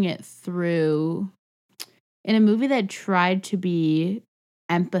watching it through... in a movie that tried to be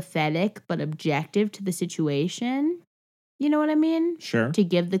empathetic but objective to the situation, you know what I mean? Sure. To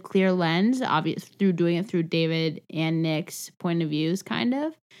give the clear lens, obvious through doing it through David and Nick's point of views, kind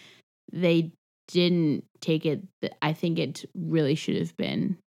of. They didn't take it. I think it really should have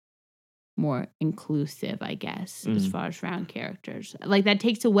been more inclusive, I guess, as far as round characters. Like, that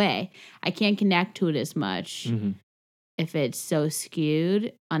takes away. I can't connect to it as much if it's so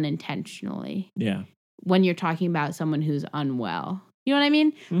skewed unintentionally. Yeah. When you're talking about someone who's unwell. You know what I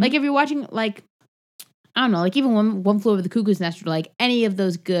mean? Like, if you're watching, like, I don't know, like, even One Flew Over the Cuckoo's Nest, or, like, any of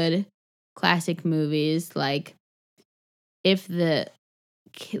those good classic movies, like, if the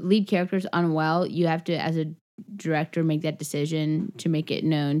lead character's unwell, you have to, as a director, make that decision to make it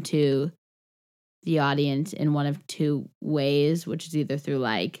known to the audience in one of two ways, which is either through,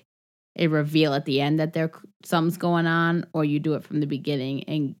 like, a reveal at the end that something's going on, or you do it from the beginning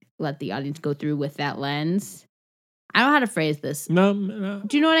and let the audience go through with that lens. I don't know how to phrase this. No.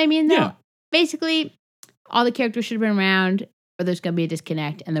 Do you know what I mean, though? Yeah. Basically, all the characters should have been around, or there's going to be a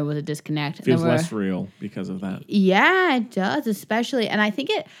disconnect, and there was a disconnect. Feels less real because of that. Yeah, it does, especially. And I think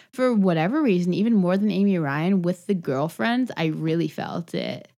it, for whatever reason, even more than Amy Ryan, with the girlfriends, I really felt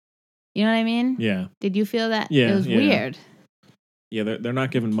it. You know what I mean? Yeah. Did you feel that? Yeah. It was weird. Yeah, they're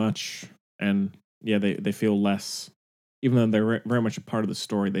not given much, and yeah, they feel less. Even though they're very much a part of the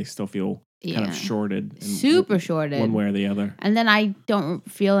story, they still feel kind of shorted. Super shorted. One way or the other. And then I don't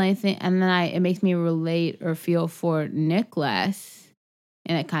feel anything, and then it makes me relate or feel for Nick less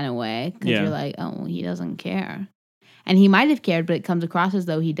in a kind of way, because you're like, oh, well, he doesn't care. And he might have cared, but it comes across as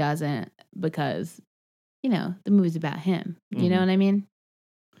though he doesn't, because, the movie's about him. You know what I mean?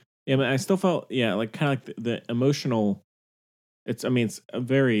 Yeah, but I still felt, like kind of like the emotional... It's a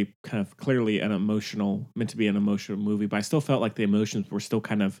very kind of clearly meant to be an emotional movie, but I still felt like the emotions were still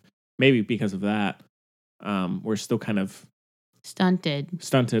kind of, maybe because of that, were still kind of stunted,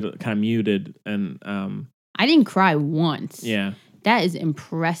 kind of muted, and I didn't cry once. Yeah, that is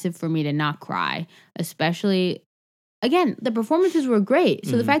impressive for me to not cry, especially. Again, the performances were great.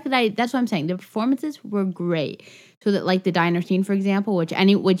 So the fact that that's what I'm saying, the performances were great. So that, like, the diner scene, for example, which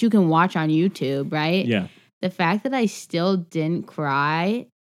you can watch on YouTube, right? Yeah. The fact that I still didn't cry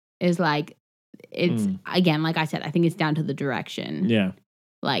is like, it's, again, like I said, I think it's down to the direction. Yeah.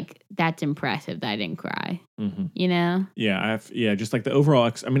 Like, that's impressive that I didn't cry. Mm-hmm. You know? Yeah, just like the overall.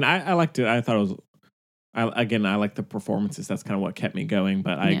 I mean, I liked it. I thought it was. I like the performances. That's kind of what kept me going.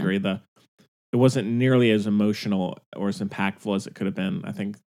 But I agree, it wasn't nearly as emotional or as impactful as it could have been. I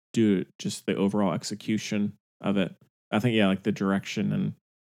think due to just the overall execution of it. I think like the direction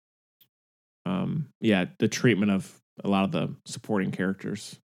and the treatment of a lot of the supporting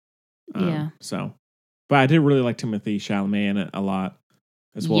characters. So, but I did really like Timothée Chalamet in it a lot,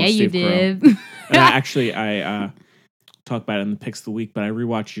 as well as Steve Carell. And I talk about it in the picks of the week, but I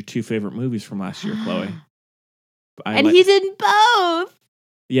rewatched your 2 favorite movies from last year, Chloe. He's in both.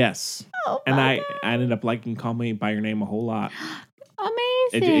 Yes. Oh, and I ended up liking Call Me by Your Name a whole lot.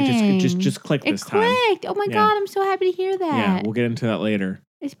 Amazing. It just clicked this time. It clicked. Oh my God, I'm so happy to hear that. Yeah, we'll get into that later.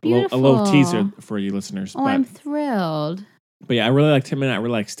 It's beautiful. A little teaser for you listeners. Oh, I'm thrilled. But yeah, I really liked him and I really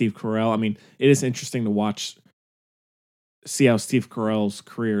like Steve Carell. I mean, it is interesting to see how Steve Carell's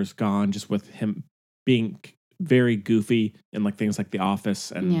career has gone, just with him being very goofy in like things like The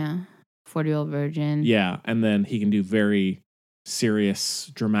Office and 40-Year-Old Virgin. Yeah, and then he can do very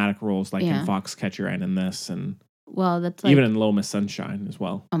serious, dramatic roles like in Foxcatcher and in this, and that's like, even in Little Miss Sunshine as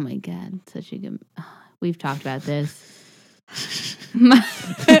well. Oh my God, such a good. We've talked about this.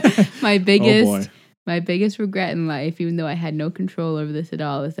 my biggest. My biggest regret in life, even though I had no control over this at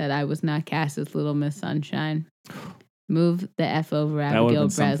all, is that I was not cast as Little Miss Sunshine. Move the F over Abigail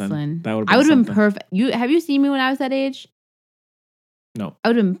Breslin. I would have been perfect. Have you seen me when I was that age? No. I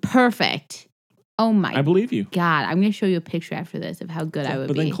would have been perfect. Oh my I believe you. God. I'm going to show you a picture after this of how good I would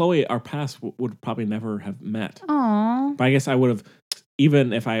be. But then, Chloe, our paths would probably never have met. Aww. But I guess I would have,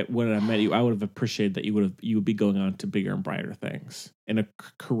 even if I wouldn't have met you, I would have appreciated that you would be going on to bigger and brighter things in a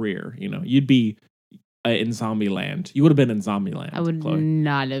career. You know, you'd be in Zombieland. You would have been in Zombieland. I would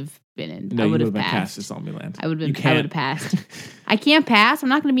not have been in. No, I would you have been passed cast as Zombieland. I would have passed. I can't pass. I'm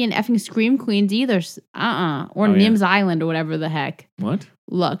not going to be in effing Scream Queens either. Or Nim's Island or whatever the heck. What?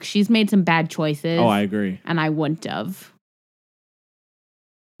 Look, she's made some bad choices. Oh, I agree. And I wouldn't have.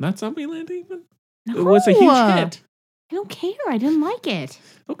 Not Zombieland even? No. It was a huge hit. I don't care. I didn't like it.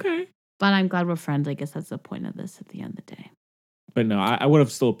 Okay. But I'm glad we're friends. I guess that's the point of this at the end of the day. But no, I would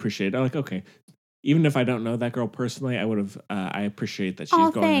have still appreciated. I'm like, okay. Even if I don't know that girl personally, I would have. I appreciate that she's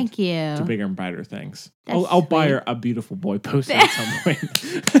going to bigger and brighter things. I'll buy her a beautiful boy poster at some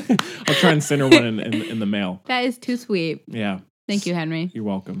point. I'll try and send her one in the mail. That is too sweet. Yeah. Thank you, Henry. You're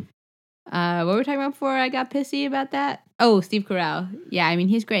welcome. What were we talking about before I got pissy about that? Oh, Steve Carell. Yeah, I mean,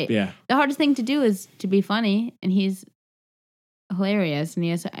 he's great. Yeah. The hardest thing to do is to be funny, and he's hilarious.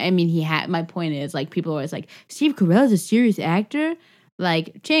 And my point is, like, people are always like, Steve Carell is a serious actor?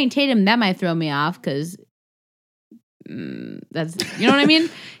 Like, Channing Tatum, that might throw me off because that's, you know what I mean?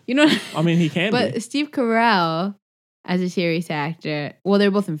 You know. I mean, he can but be. Steve Carell as a serious actor, well,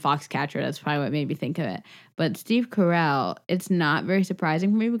 they're both in Foxcatcher. That's probably what made me think of it. But Steve Carell, it's not very surprising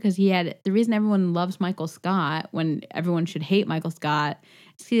for me because the reason everyone loves Michael Scott when everyone should hate Michael Scott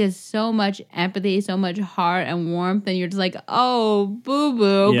is he has so much empathy, so much heart and warmth, and you're just like, oh,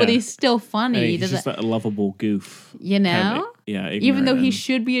 boo-boo, but he's still funny. And he's just a lovable goof. You know? Kind of, even though he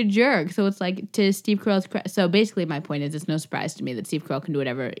should be a jerk. So it's like, to Steve Carell's so basically my point is it's no surprise to me that Steve Carell can do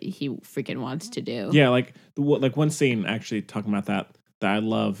whatever he freaking wants to do. Yeah, like one scene actually talking about that I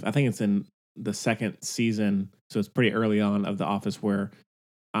love, I think it's in the second season, so it's pretty early on of The Office, where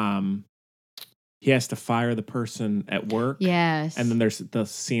he has to fire the person at work. Yes. And then there's the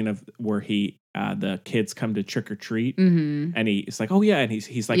scene of where the kids come to trick or treat, and he's like, oh yeah, and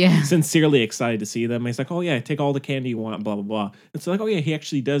he's like sincerely excited to see them. He's like, oh yeah, take all the candy you want, blah blah blah. And so like, oh yeah, he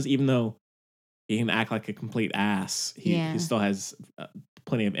actually does, even though he can act like a complete ass. He still has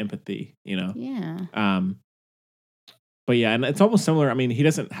plenty of empathy, you know. Yeah. But yeah, and it's almost similar. I mean, he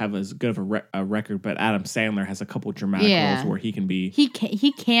doesn't have as good of a record, but Adam Sandler has a couple dramatic roles where he can be. He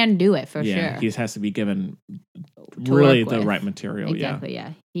can do it for sure. He just has to be given really the right material. Exactly.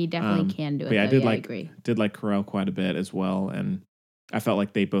 Yeah, he definitely can do it. But yeah, I agree. Did like Carell quite a bit as well, and I felt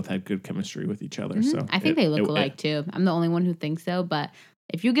like they both had good chemistry with each other. So I think they look alike too. I'm the only one who thinks so, but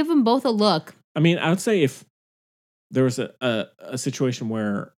if you give them both a look, I mean, I would say if there was a situation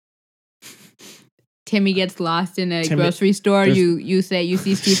where Timmy gets lost in a grocery store, you see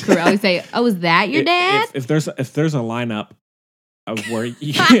Steve Carell, you say, "Oh, is that your dad?" If there's a lineup of where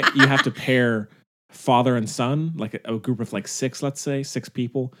you have to pair father and son, like a group of like six, let's say 6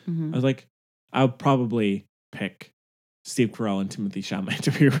 people, I was like, I would probably pick Steve Carell and Timothée Chalamet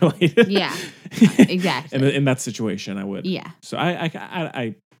to be related. Yeah, exactly. in that situation, I would. Yeah. So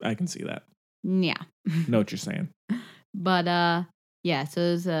I can see that. Yeah. Know what you're saying. But Yeah, so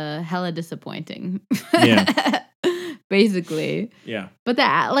it was hella disappointing. Yeah. Basically. Yeah. But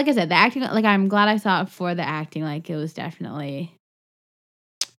like I said, the acting, like I'm glad I saw it for the acting. Like it was definitely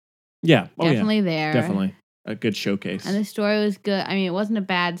Yeah. Oh, definitely yeah. there. Definitely. A good showcase. And the story was good. I mean, it wasn't a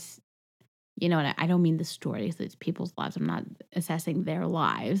bad, you know, and I don't mean the story. It's people's lives. I'm not assessing their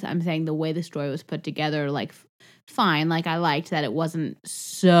lives. I'm saying the way the story was put together, like, fine. Like, I liked that it wasn't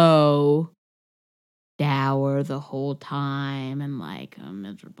so dour the whole time and, like,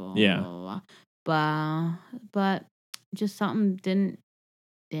 miserable. Yeah. Blah, blah, blah. But just something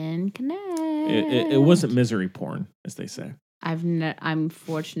didn't connect. It wasn't misery porn, as they say. I'm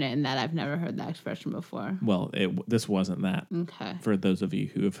fortunate in that I've never heard that expression before. Well, this wasn't that. Okay. For those of you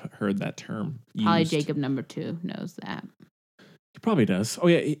who have heard that term Probably used. Jacob number 2 knows that. He probably does. Oh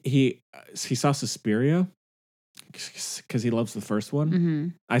yeah, he saw Suspiria because he loves the first one. Mm-hmm.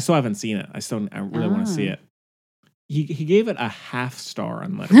 I still haven't seen it. I really want to see it. He gave it a 0.5 star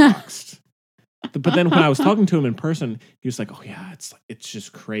on Letterboxd. But then when I was talking to him in person, he was like, "Oh yeah, it's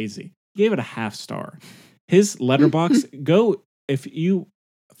just crazy." He gave it a 0.5 star. His Letterboxd, go if you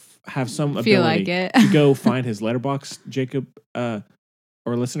have some Feel ability like it. to go find his Letterboxd, Jacob, or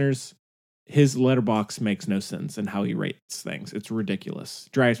listeners. His Letterboxd makes no sense in how he rates things. It's ridiculous.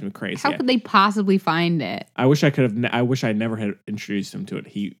 Drives me crazy. How could they possibly find it? I wish I could have. I wish I never had introduced him to it.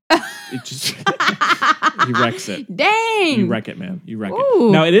 It just he wrecks it. Dang, You wreck it, man. You wreck Ooh.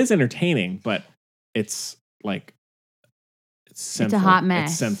 it. Now it is entertaining, but it's like it's sinful. It's a hot mess.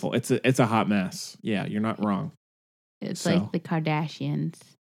 It's sinful. It's a hot mess. Yeah, you're not wrong. It's So. like the Kardashians.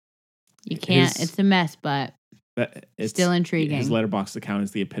 You can't. His- It's a mess, but It's still intriguing. His Letterboxd account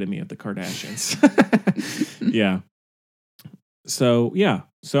is the epitome of the Kardashians. Yeah. So yeah.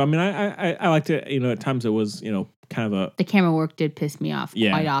 So I mean, I liked it. You know, at times it was kind of a the camera work did piss me off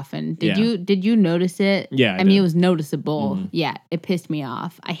Yeah. quite often. Yeah. Did you notice it? yeah. I mean, it was noticeable. Mhm. Yeah, it pissed me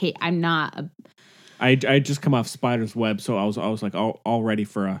off. I'm not. I just come off Spider's Web, so I was like all ready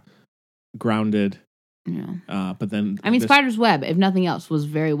for a grounded. But then I mean, Spider's Web, if nothing else, was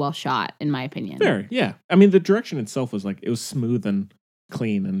very well shot, in my opinion. Very, yeah. I mean, the direction itself was it was smooth and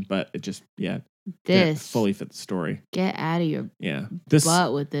clean, but it just didn't fully fit the story. Get out of your Yeah,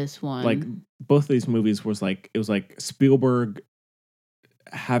 butt with this one. like both of these movies was it was like Spielberg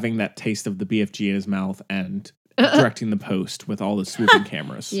having that taste of the BFG in his mouth and directing The Post with all the swooping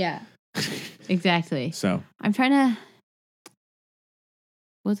cameras. Yeah, exactly. So I'm trying to.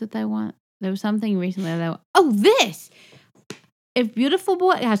 What's it that I want? There was something recently that this. If Beautiful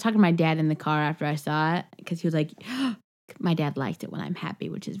Boy, I was talking to my dad in the car after I saw it because he was like, my dad liked it when I'm happy,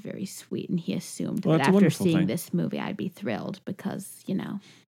 which is very sweet, and he assumed Well, that that's a after wonderful seeing thing. this movie I'd be thrilled because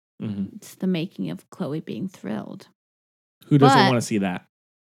mhm. it's the making of Chloe being thrilled. Who doesn't But- want to see that?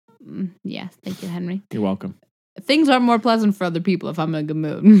 Yes, thank you, Henry. You're welcome. Things are more pleasant for other people if I'm in a good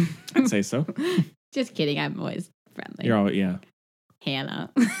mood. I'd say so. Just kidding. I'm always friendly. You're all yeah.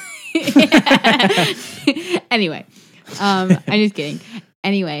 Hannah. Anyway, I'm just kidding.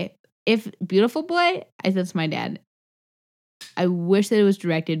 Anyway, if Beautiful Boy, I said to my dad, I wish that it was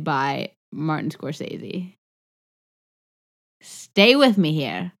directed by Martin Scorsese. Stay with me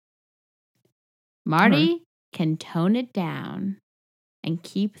here. Marty can tone it down and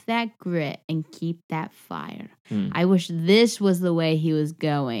keep that grit and keep that fire. I wish this was the way he was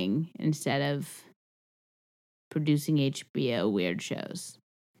going instead of producing HBO weird shows.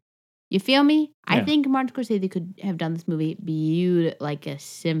 You feel me? Yeah. I think Martin Scorsese could have done this movie like a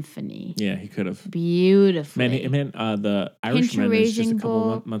symphony. Yeah, he could have. Beautifully. Man, the Irishman is just a Raging couple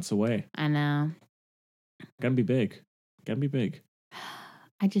Bull. months away. I know. Gotta be big. Gotta be big.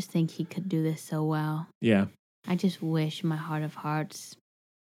 I just think he could do this so well. Yeah. I just wish in my heart of hearts.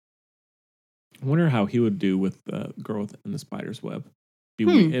 I wonder how he would do with the girl in the spider's web.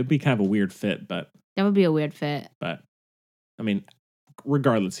 It'd be kind of a weird fit, but That would be a weird fit. I mean,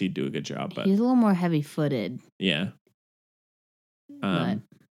 regardless, he'd do a good job. But He's a little more heavy-footed. yeah. But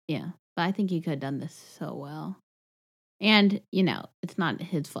I think he could have done this so well. And, it's not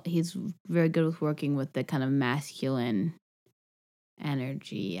his fault. He's very good with working with the kind of masculine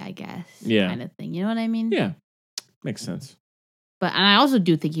energy, I guess. Yeah. Kind of thing. You know what I mean? Yeah. Makes sense. And I also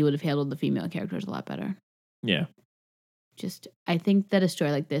do think he would have handled the female characters a lot better. Yeah. I think that a story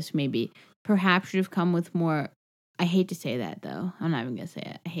like this maybe perhaps should have come with more. I hate to say that, though. I'm not even going to say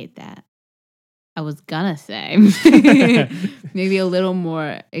it. I hate that. I was going to say maybe a little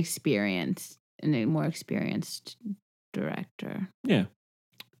more experienced and a more experienced director. Yeah.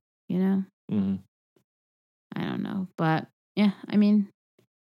 Mm-hmm. I don't know. But yeah, I mean,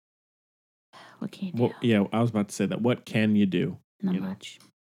 what can you do? Well, yeah, I was about to say that. What can you do? Not you know. much.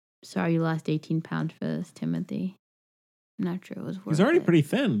 Sorry you lost 18 pounds for this, Timothy. not sure it was worth He's already it. pretty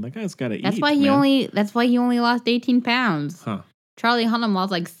thin. That guy's got to eat. That's why he man. only lost 18 pounds. Huh. Charlie Hunnam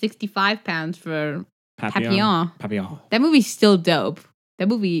lost like 65 pounds for Papillon. That movie's still dope. That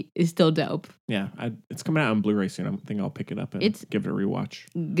movie is still dope. Yeah, it's coming out on Blu-ray soon. I think I'll pick it up and give it a rewatch.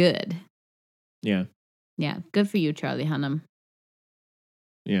 Good. Yeah. Yeah. Good for you, Charlie Hunnam.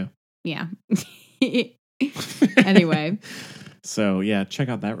 Yeah. Yeah. Anyway. So, yeah, check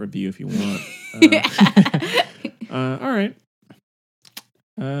out that review if you want. All right.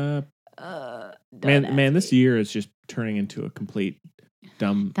 Man, this year is just turning into a complete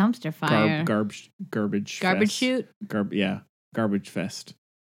dumpster fire. Garbage Garbage fest. shoot? Garbage fest.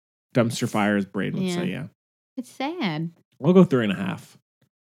 Dumpster fire, as Braden would say, yeah. It's sad. I'll go 3.5.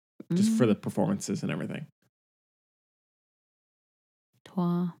 Just for the performances and everything.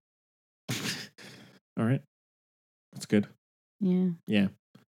 Toi. All right. That's good. Yeah. Yeah.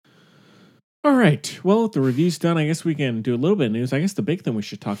 All right. Well, with the review's done, I guess we can do a little bit of news. I guess the big thing we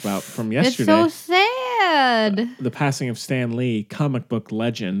should talk about from yesterday. It's so sad. The passing of Stan Lee, comic book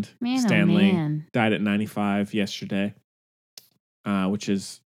legend. Man, Stan Lee man. died at 95 yesterday, which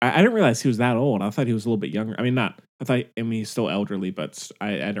is... I didn't realize he was that old. I thought he was a little bit younger. I mean, he's still elderly, but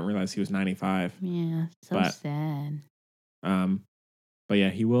I didn't realize he was 95. Yeah, sad. But yeah,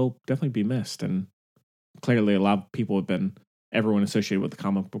 he will definitely be missed. And clearly a lot of people everyone associated with the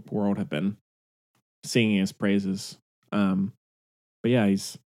comic book world have been singing his praises. But yeah,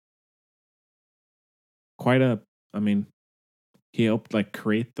 he's he helped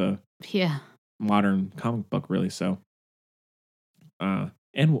create the modern comic book, really. So,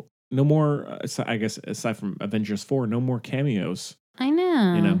 and no more, I guess, aside from Avengers 4, no more cameos. I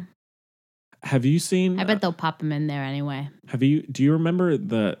know. You know, have you seen? I bet they'll pop him in there anyway. Do you remember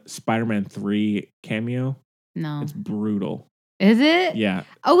the Spider-Man 3 cameo? No. It's brutal. Is it? Yeah.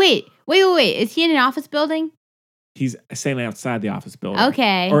 Oh, wait. Is he in an office building? He's standing outside the office building.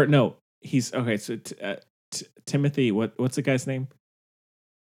 Okay. Or no, okay. So Timothy, what's the guy's name?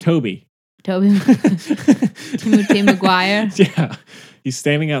 Toby Timothy Maguire. Yeah, he's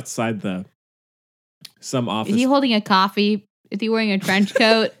standing outside some office. Is he holding a coffee? Is he wearing a trench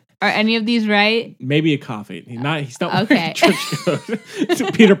coat? Are any of these right? Maybe a coffee. He's not okay. wearing a trench coat.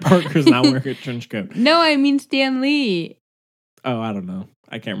 Peter Parker's not wearing a trench coat. No, I mean Stan Lee. Oh, I don't know.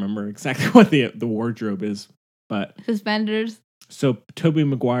 I can't remember exactly what the wardrobe is, but suspenders. So Tobey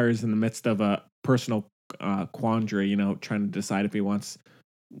Maguire is in the midst of a personal quandary, trying to decide if he wants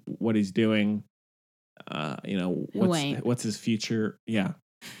what he's doing, what's his future. Yeah,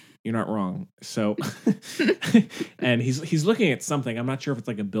 you're not wrong. So, and he's looking at something. I'm not sure if it's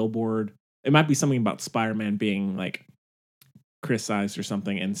like a billboard. It might be something about Spider-Man being like criticized or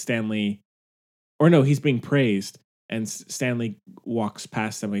something. And Stanley, or no, he's being praised. And Stanley walks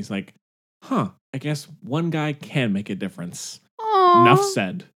past him. And he's like, "Huh, I guess one guy can make a difference." Aww. Enough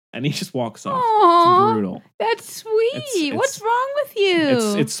said. And he just walks off. Aww, it's brutal. That's sweet. What's wrong with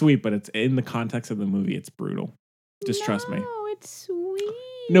you? It's sweet, but it's in the context of the movie. It's brutal. Just trust me. No, it's sweet.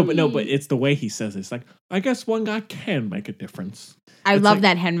 No, but it's the way he says it. It's like, I guess one guy can make a difference. I love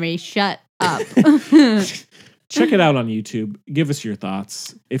that, Henry. Shut up. Check it out on YouTube. Give us your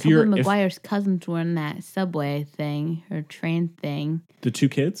thoughts. Maguire's cousins were in that subway thing or train thing. The two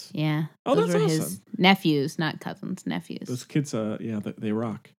kids? Yeah. Oh, those that's were awesome. his nephews, not cousins, nephews. Those kids, they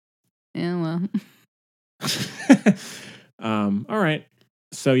rock. Yeah, well. All right.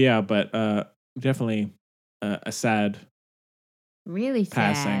 So yeah, but definitely a sad, really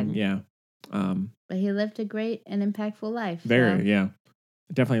sad passing. Yeah. But he lived a great and impactful life. Very, yeah.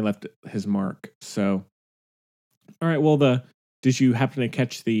 Definitely left his mark. So, all right. Well, did you happen to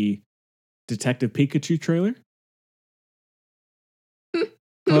catch the Detective Pikachu trailer?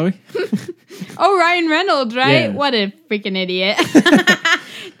 Chloe? Oh, Ryan Reynolds, right? Yeah. What a freaking idiot.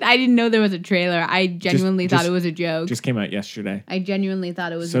 I didn't know there was a trailer. I genuinely thought it was a joke. Just came out yesterday. I genuinely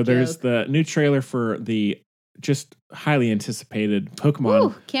thought it was a joke. So there's the new trailer for the just highly anticipated Pokemon.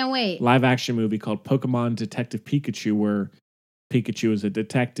 Ooh, can't wait. Live action movie called Pokemon Detective Pikachu, where Pikachu is a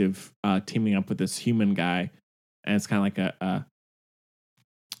detective teaming up with this human guy. And it's kind of like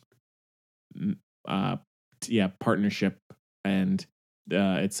a partnership. And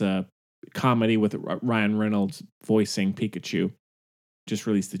it's a comedy with Ryan Reynolds voicing Pikachu. Just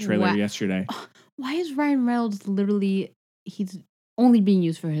released the trailer yesterday. Why is Ryan Reynolds he's only being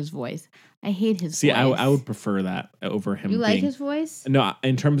used for his voice? I hate his voice. I would prefer that over him. You like his voice? No,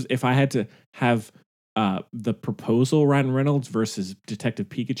 in terms, if I had to have the proposal Ryan Reynolds versus Detective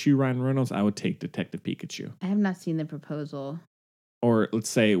Pikachu Ryan Reynolds, I would take Detective Pikachu. I have not seen The Proposal. Or let's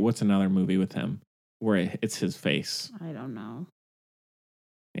say, what's another movie with him where it's his face? I don't know.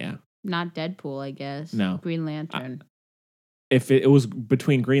 Yeah. Not Deadpool, I guess. No. Green Lantern. if it was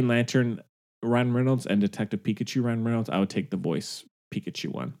between Green Lantern Ryan Reynolds and Detective Pikachu Ryan Reynolds, I would take the voice Pikachu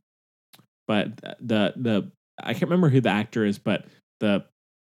one. But the I can't remember who the actor is, but the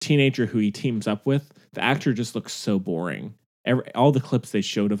teenager who he teams up with, the actor just looks so boring. All the clips they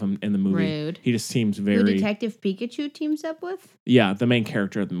showed of him in the movie, Rude. he just seems Who very Detective Pikachu teams up with? yeah, the main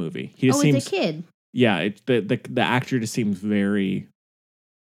character of the movie. He just seems it's a kid. yeah, the actor just seems very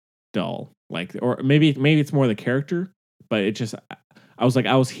dull. Like, or maybe it's more the character, but it just I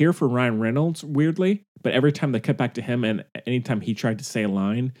was here for Ryan Reynolds weirdly, but every time they cut back to him and anytime he tried to say a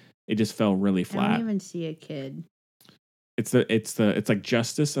line, it just fell really I flat. don't even see a kid. It's like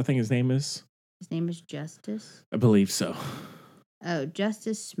Justice, I think his name is. His name is Justice? I believe so. Oh,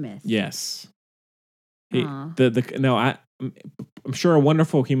 Justice Smith. Yes. Aw. I'm sure a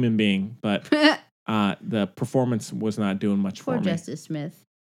wonderful human being, but the performance was not doing much Poor for me. Justice Smith.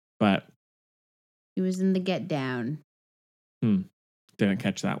 But He was in The Get Down. didn't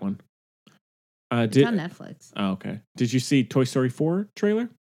catch that one. It's on Netflix. Oh, okay. Did you see Toy Story 4 trailer?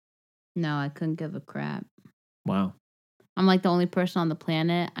 No, I couldn't give a crap. Wow. I'm like the only person on the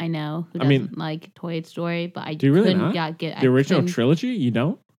planet I know who doesn't like Toy Story, but I Do you really couldn't not? get The original couldn't- trilogy? You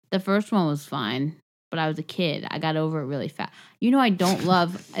don't? The first one was fine, but I was a kid. I got over it really fast. You know, I don't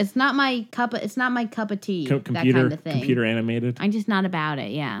love. It's not my cup of tea. that kind of thing. Computer animated. I'm just not about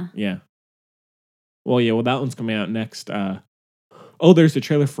it. Yeah. Yeah. Well, yeah. Well, that one's coming out next. Oh, there's the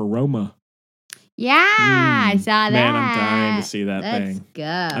trailer for Roma. Yeah, I saw that. Man, I'm dying to see that Let's thing. go.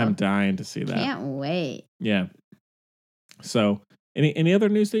 I'm dying to see that. Can't wait. Yeah. So, any other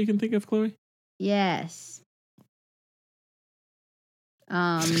news that you can think of, Chloe? Yes.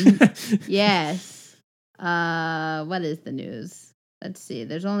 Yes. What is the news? Let's see.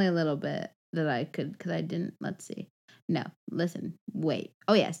 There's only a little bit that I could, because I didn't. Let's see. No, listen. Wait.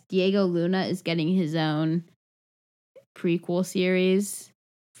 Oh, yes. Diego Luna is getting his own prequel series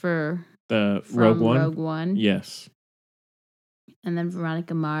from Rogue One? Rogue One. Yes. And then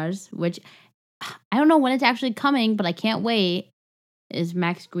Veronica Mars, which I don't know when it's actually coming, but I can't wait. Is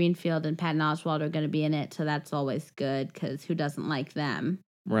Max Greenfield and Patton Oswalt are going to be in it, so that's always good, because who doesn't like them?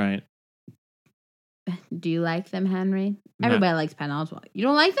 Right. Do you like them, Henry? No. Everybody likes Patton Oswalt. You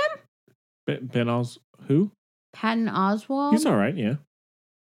don't like them? Ben who? Patton Oswalt? He's all right. Yeah.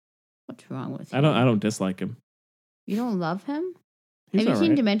 What's wrong with I you? don't dislike him. You don't love him? He's Have you all seen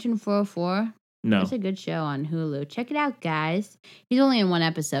right. Dimension 404? No. It's a good show on Hulu. Check it out, guys. He's only in one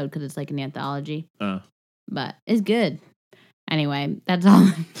episode because it's like an anthology, but it's good. Anyway, that's all.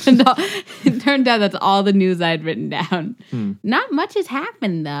 It turned out that's all the news I'd written down. Not much has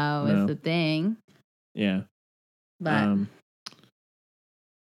happened, though, No. is the thing. Yeah. But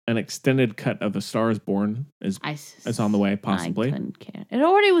an extended cut of A Star Is Born is on the way, possibly. I couldn't care. It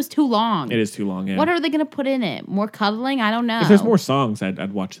already was too long. It is too long. Yeah. What are they going to put in it? More cuddling? I don't know. If there's more songs,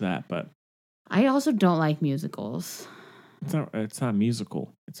 I'd watch that. But I also don't like musicals. it's not a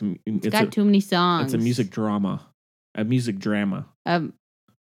musical. It's got too many songs. It's a music drama.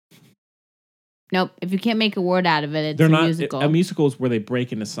 Nope. If you can't make a word out of it, it's They're a not musical. a musical is where they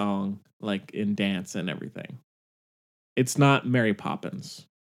break into song like in dance and everything. It's not Mary Poppins.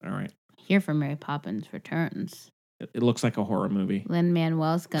 All right. Here for Mary Poppins Returns. It looks like a horror movie.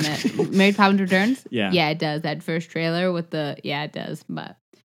 Lin-Manuel's gonna Mary Poppins Returns. Yeah. Yeah, it does. That first trailer with it does. But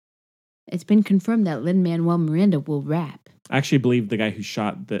it's been confirmed that Lin-Manuel Miranda will rap. I actually believe the guy who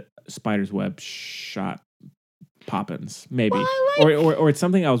shot the Spider's Web shot Poppins, maybe, Well, or it's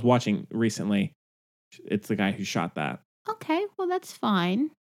something I was watching recently. It's the guy who shot that. Okay, well that's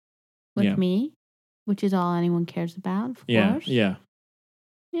fine with me, which is all anyone cares about. Of course. Yeah.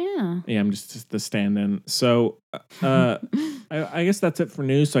 I'm just the stand-in. So, I guess that's it for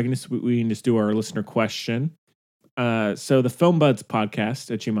news. So we can just do our listener question. So the Film Buds podcast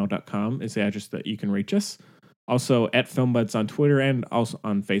at gmail.com is the address that you can reach us. Also at Film Buds on Twitter and also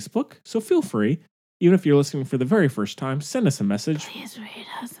on Facebook. So feel free, even if you're listening for the very first time, send us a message. Please rate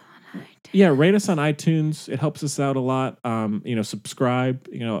us on iTunes. Yeah, rate us on iTunes. It helps us out a lot. Subscribe,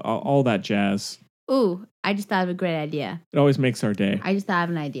 all that jazz. Ooh, I just thought of a great idea. It always makes our day. I just thought of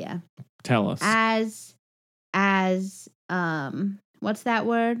an idea. Tell us. As what's that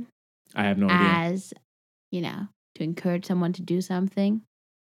word? I have no idea. As, to encourage someone to do something.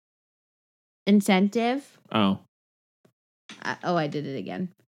 Incentive. Oh. I did it again.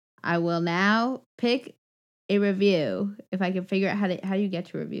 I will now pick a review. If I can figure out how do you get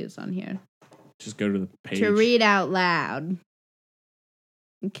to reviews on here? Just go to the page. To read out loud.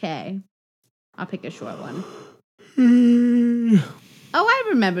 Okay. I'll pick a short one. Oh, I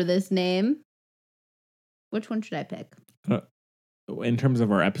remember this name. Which one should I pick? In terms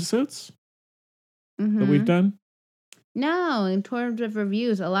of our episodes that Mhm. we've done? No, in terms of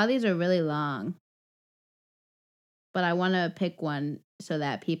reviews, a lot of these are really long. But I want to pick one so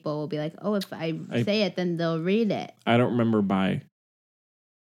that people will be like, oh, if I say it, then they'll read it. I don't remember by.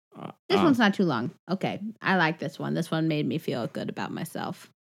 This one's not too long. Okay. I like this one. This one made me feel good about myself.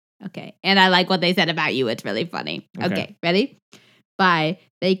 Okay. And I like what they said about you. It's really funny. Okay. Ready? By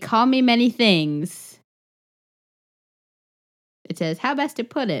They Call Me Many Things. It says, how best to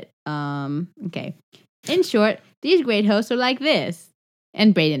put it? Okay. In short, these great hosts are like this.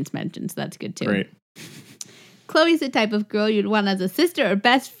 And Brayden's mentions. That's good too. Great. Chloe's the type of girl you'd want as a sister or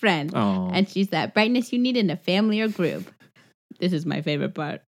best friend. Aww. And she's that brightness you need in a family or group. This is my favorite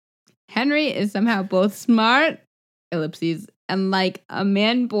part. Henry is somehow both smart, ellipses, and like a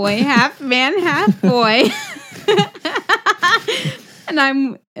man-boy, half-man, half-boy. And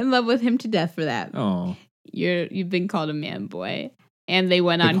I'm in love with him to death for that. Oh, You've been called a man-boy. And they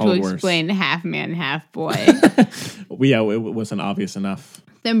went on to called worse. explain half-man, half-boy. yeah, it wasn't obvious enough.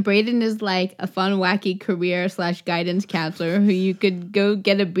 Then Brayden is like a fun, wacky career/guidance counselor who you could go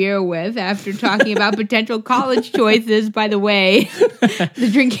get a beer with after talking about potential college choices. By the way, the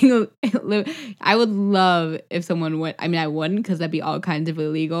drinking. I would love if someone went. I mean, I wouldn't because that'd be all kinds of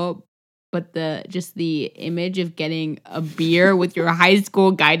illegal. But the image of getting a beer with your high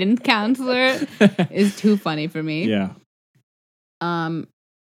school guidance counselor is too funny for me. Yeah. And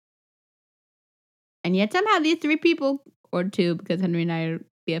yet somehow these three people, or two, because Henry and I are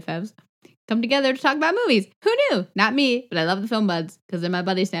BFFs, come together to talk about movies. Who knew? Not me, but I love the film buds because they're my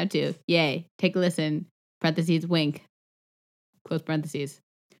buddies now too. Yay. Take a listen. Parentheses, wink. Close parentheses.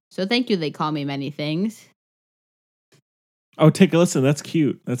 So thank you, They Call Me Many Things. Oh, take a listen. That's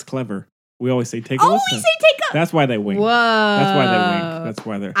cute. That's clever. We always say take a listen. We say take a... That's why they wink. Whoa. That's why they wink. That's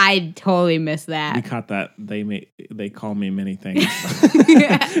why they're... I totally missed that. We caught that. They call me many things.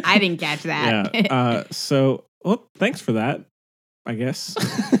 I didn't catch that. Yeah. Well, thanks for that, I guess.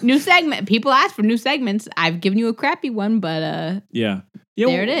 New segment. People ask for new segments. I've given you a crappy one, but yeah.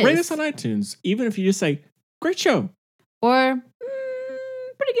 There it is. Rate us on iTunes, even if you just say, great show. Or,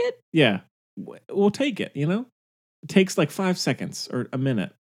 pretty good. Yeah. We'll take it, you know? It takes like 5 seconds or a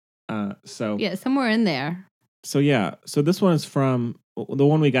minute. Yeah, somewhere in there. So yeah. So this one is from, the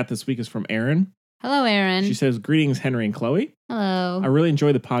one we got this week is from Erin. Hello, Erin. She says, greetings, Henry and Chloe. Hello. I really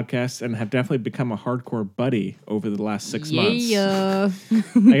enjoy the podcast and have definitely become a hardcore buddy over the last 6 months. Yeah.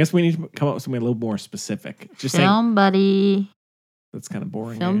 I guess we need to come up with something a little more specific. Just Film buddy. That's kind of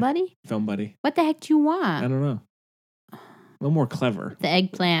boring. Film buddy? Film buddy. What the heck do you I want? don't know. A little more clever. The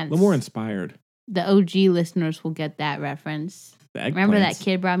eggplants. A little more inspired. The OG listeners will get that reference. The eggplants. Remember that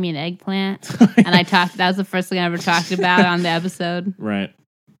kid brought me an eggplant? And that was the first thing I ever talked about on the episode. Right.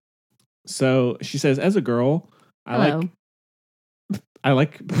 So she says, as a girl, I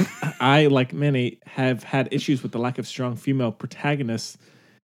like many have had issues with the lack of strong female protagonists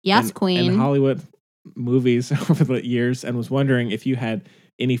Yes, queen. in Hollywood movies over the years, and was wondering if you had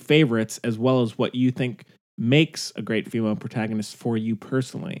any favorites as well as what you think makes a great female protagonist for you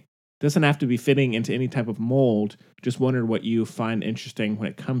personally. Doesn't have to be fitting into any type of mold. Just wondered what you find interesting when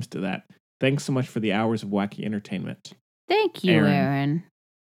it comes to that. Thanks so much for the hours of wacky entertainment. Thank you, Erin.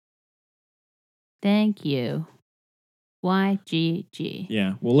 Thank you. YGG.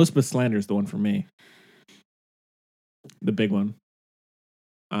 Yeah. Well, Elizabeth Slander is the one for me. The big one.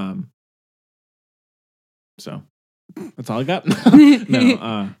 So that's all I got.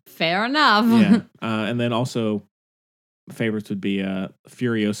 No. Fair enough. Yeah. And then also favorites would be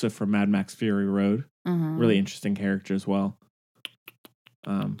Furiosa from Mad Max Fury Road. Really interesting character as well.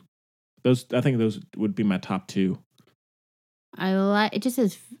 I think those would be my top two. It just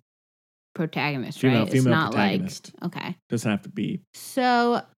says protagonist, female, right? Female it's not protagonist. like okay. Doesn't have to be.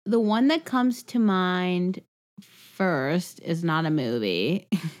 So the one that comes to mind first is not a movie,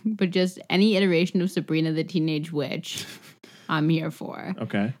 but just any iteration of Sabrina the Teenage Witch. I'm here for.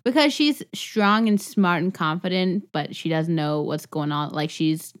 Okay. Because she's strong and smart and confident, but she doesn't know what's going on. Like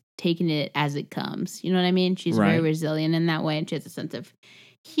she's taking it as it comes. You know what I mean? She's very resilient in that way, and she has a sense of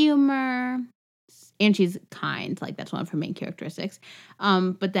humor. And she's kind. Like that's one of her main characteristics.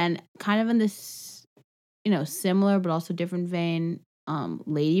 But then kind of in this, similar but also different vein,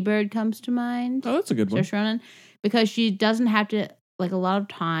 Lady Bird comes to mind. Oh, that's a good one. Saoirse Ronan. Because she doesn't have to, like a lot of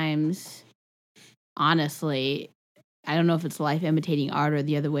times, honestly, I don't know if it's life imitating art or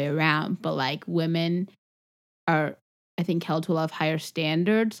the other way around, but like women are, I think, held to a lot of higher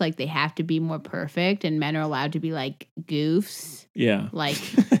standards. Like they have to be more perfect, and men are allowed to be like goofs. Yeah. Like,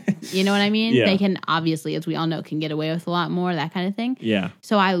 you know what I mean? Yeah. They can obviously, as we all know, can get away with a lot more, that kind of thing. Yeah.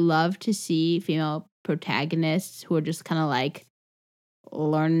 So I love to see female protagonists who are just kind of like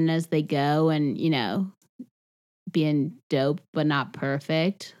learning as they go and, being dope but not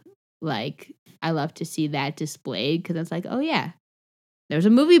perfect. Like, I love to see that displayed because it's like, oh yeah, there's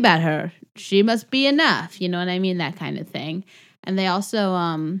a movie about her. She must be enough. You know what I mean? That kind of thing. And they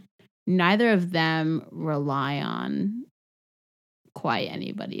also, neither of them rely on quite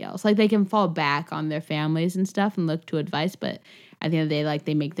anybody else. Like, they can fall back on their families and stuff and look to advice, but at the end of the day, like,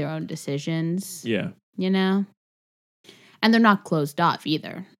 they make their own decisions. Yeah. You know? And they're not closed off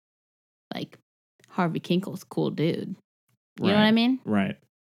either. Like, Harvey Kinkle's a cool dude. You know what I mean? Right.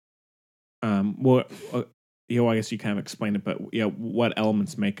 Well, I guess you kind of explained it, but yeah, what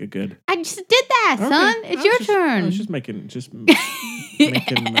elements make a good? I just did that, son. It's your turn. I was just making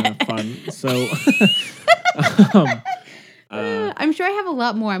fun. So, I'm sure I have a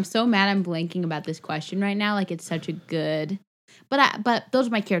lot more. I'm so mad I'm blanking about this question right now. Like, it's such a good, but those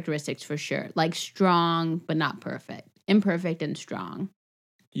are my characteristics for sure. Like, strong but not perfect, imperfect and strong.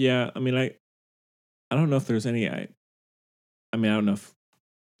 Yeah, I mean, I don't know if there's any. I don't know if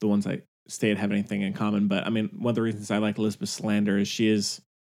the ones I stated have anything in common, but I mean, one of the reasons I like Elizabeth Salander is she is.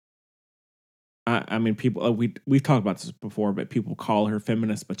 I mean, people we've talked about this before, but people call her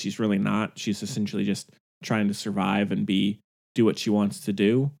feminist, but she's really not. She's essentially just trying to survive and do what she wants to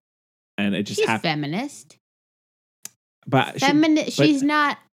do, and it just she's feminist. But she's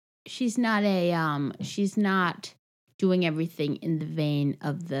not doing everything in the vein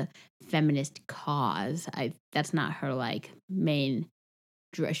of the feminist cause. That's not her like main.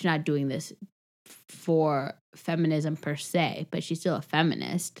 She's not doing this for feminism per se, but she's still a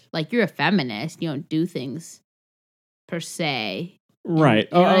feminist. Like, you're a feminist, you don't do things per se, right?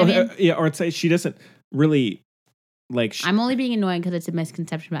 You know what I mean? Yeah, or I'd say she doesn't really like. I'm only being annoying because it's a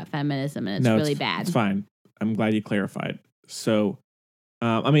misconception about feminism, and it's really bad. It's fine. I'm glad you clarified. So,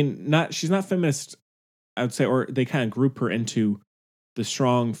 I mean, she's not feminist. I would say, or they kind of group her into the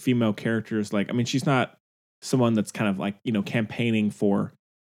strong female characters. Like, I mean, she's not someone that's kind of like, campaigning for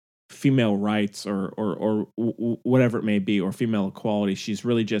female rights or whatever it may be, or female equality. She's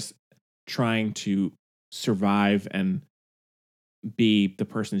really just trying to survive and be the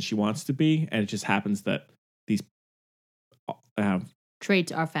person she wants to be, and it just happens that these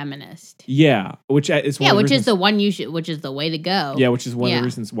traits are feminist. Yeah, which is which is the one which is the way to go. Yeah, which is one of the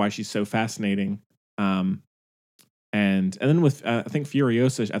reasons why she's so fascinating. And then with I think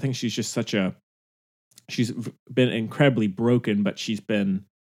Furiosa, I think she's just she's been incredibly broken, but she's been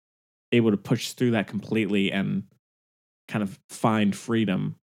able to push through that completely and kind of find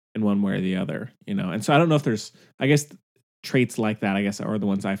freedom in one way or the other, And so I don't know if there's, I guess, traits like that, I guess, are the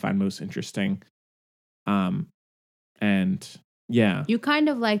ones I find most interesting. And yeah. You kind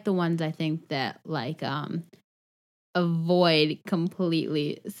of like the ones I think that like avoid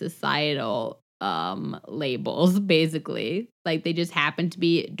completely societal labels, basically. Like, they just happen to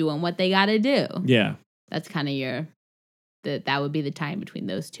be doing what they got to do. Yeah. That's kind of that would be the time between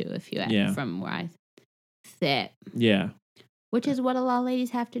those two, if you from where I sit. Yeah. Which is what a lot of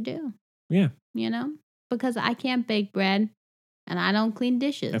ladies have to do. Yeah. Because I can't bake bread and I don't clean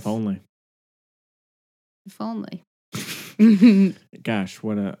dishes. If only. If only. Gosh,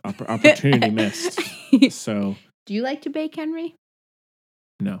 what an opportunity missed. So. Do you like to bake, Henry?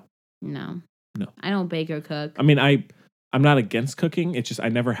 No. I don't bake or cook. I mean, I'm not against cooking. It's just I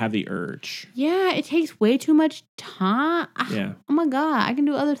never have the urge. Yeah, it takes way too much time. Yeah. Oh my God, I can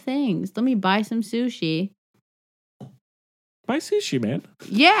do other things. Let me buy some sushi. Buy sushi, man.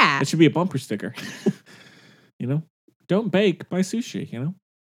 Yeah. It should be a bumper sticker. Don't bake, buy sushi,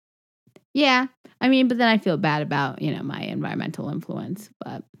 Yeah. I mean, but then I feel bad about, my environmental influence.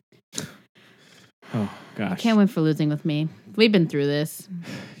 But oh, gosh. I can't win for losing with me. We've been through this.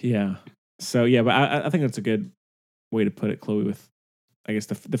 Yeah. So, yeah, but I think that's a good way to put it, Chloe, with, I guess,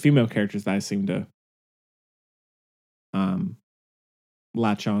 the female characters that I seem to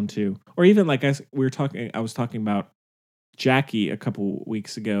latch on to. Or even, like, I was talking about Jackie a couple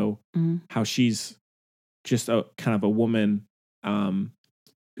weeks ago, how she's just a kind of a woman who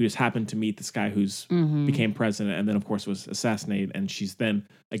just happened to meet this guy who's became president and then, of course, was assassinated. And she's then,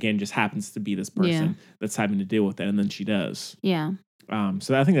 again, just happens to be this person that's having to deal with it. And then she does. Yeah.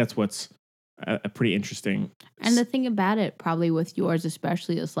 So I think that's what's a pretty interesting. And the thing about it, probably with yours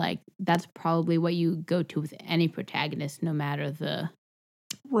especially, is like, that's probably what you go to with any protagonist, no matter the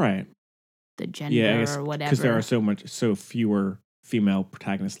gender or whatever. Because there are so fewer female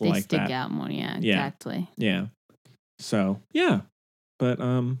protagonists they like that. They stick out more, exactly. Yeah. So, yeah. But,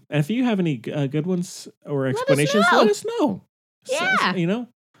 and if you have any good ones or explanations, let us know.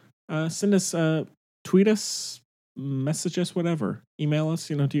 Yeah. Send us, tweet us, message us, whatever. Email us,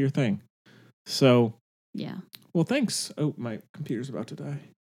 do your thing. So, yeah. Well, thanks. Oh, my computer's about to die.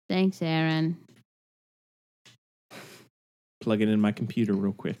 Thanks, Aaron. plug it in my computer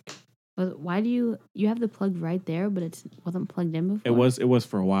real quick. Why do you have the plug right there, but it wasn't plugged in before? It was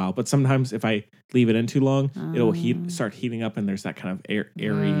for a while, but sometimes if I leave it in too long, it'll start heating up, and there's that kind of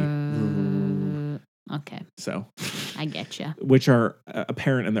airy. Okay. So I get you. Which are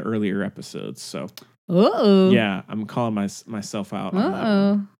apparent in the earlier episodes. So yeah, I'm calling myself out. On that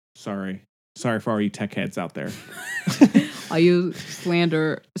one. Sorry for all you tech heads out there. All you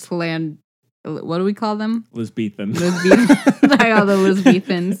slander. What do we call them? Lisbethans. I call the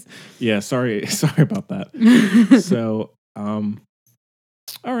Lisbethans. Yeah, sorry about that. So, all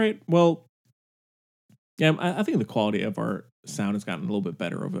right. Well, yeah, I think the quality of our sound has gotten a little bit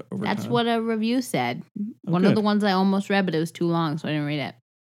better over That's time. what a review said. One good. of the ones I almost read, but it was too long, so I didn't read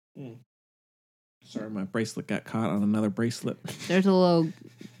it. Sorry, my bracelet got caught on another bracelet. There's a little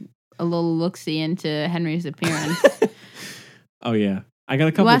look-see into Henry's appearance. Oh yeah, I got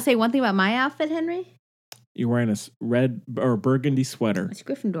a couple. You want to say one thing about my outfit, Henry? You're wearing a red or burgundy sweater. It's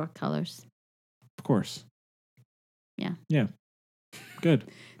Gryffindor colors. Of course. Yeah. Yeah. Good.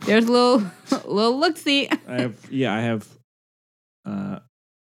 There's a little look-see. I have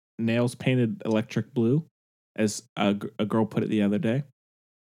nails painted electric blue, as a girl put it the other day.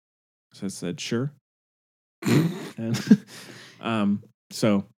 So I said, sure. And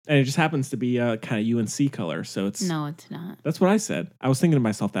and it just happens to be a kind of UNC color. So it's not. That's what I said. I was thinking to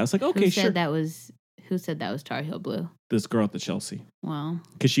myself that. I was like, okay, sure. Who said that was Tar Heel Blue? This girl at the Chelsea. Wow.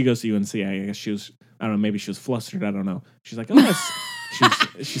 Because she goes to UNC. I guess she was, I don't know, maybe she was flustered. I don't know. She's like, oh, that's,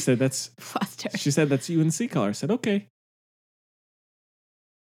 she said that's, flustered. She said that's UNC color. I said, okay.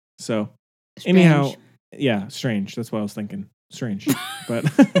 So, Strange. anyhow, yeah, strange. That's what I was thinking. Strange. But,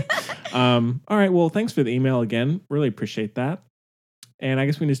 all right. Well, thanks for the email again. Really appreciate that. And I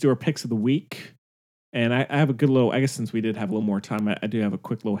guess we can just do our picks of the week. And I have a good little, I guess since we did have a little more time, I do have a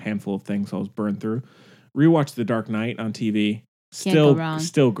quick little handful of things I was burned through. Rewatched The Dark Knight on TV. Can't go wrong.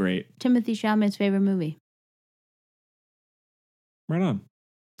 Still great. Timothée Chalamet's favorite movie. Right on.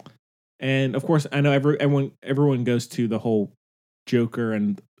 And of course, I know everyone goes to the whole Joker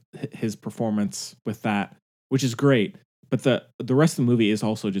and his performance with that, which is great. But the rest of the movie is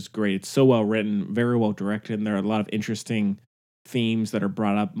also just great. It's so well written, very well directed, and there are a lot of interesting themes that are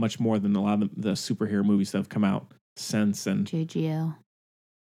brought up much more than a lot of the superhero movies that have come out since. And JGL.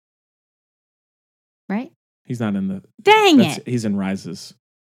 Right? He's not in the... Dang it! He's in Rises.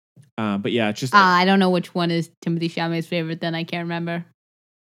 But yeah, it's just... I don't know which one is Timothée Chalamet's favorite then. I can't remember.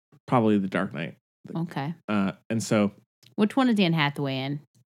 Probably The Dark Knight. Okay. And so... Which one is Anne Hathaway in?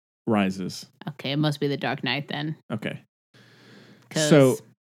 Rises. Okay, it must be The Dark Knight then. Okay. So...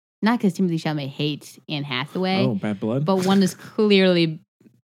 Not because Timothée Chalamet hates Anne Hathaway. Oh, Bad Blood? But one is clearly...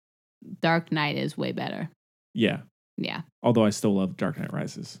 Dark Knight is way better. Yeah. Yeah. Although I still love Dark Knight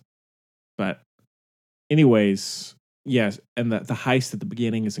Rises. But anyways, yes. And the heist at the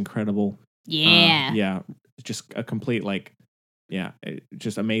beginning is incredible. Yeah. Yeah. Just a complete, like... Yeah.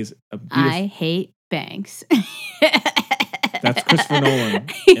 Just amazing. I hate banks. That's Christopher Nolan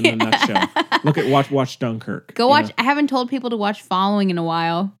in a nutshell. Look at watch Dunkirk. Go watch. I haven't told people to watch Following in a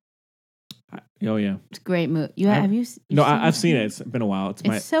while. Oh yeah, it's a great movie. Have you? No, I've seen it. It's been a while.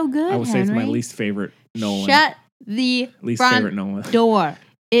 It's so good. I would say it's my least favorite Nolan. Shut the least favorite Nolan door.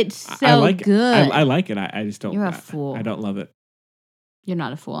 It's so I like good. I like it. I just don't. You're a fool. I don't love it. You're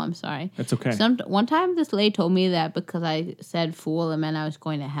not a fool. I'm sorry. That's okay. One time, this lady told me that because I said fool, it meant I was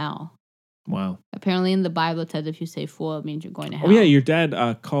going to hell. Wow. Apparently, in the Bible, it says if you say fool, it means you're going to hell. Oh yeah, your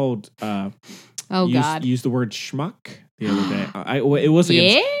dad called. God! Used the word schmuck the other day.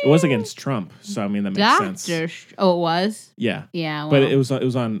 It was against Trump, so I mean that makes sense. It was. Yeah. Yeah. Well, but it was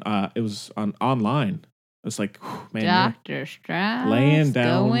on online. It was like, man, Dr. Strauss laying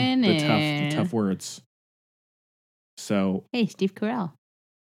down the tough words. So hey, Steve Carell.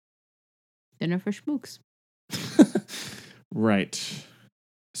 Dinner for Schmooks. Right.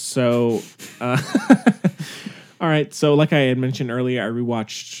 So, all right. So, like I had mentioned earlier, I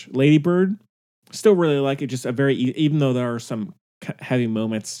rewatched Lady Bird. Still really like it. Just a very, even though there are some heavy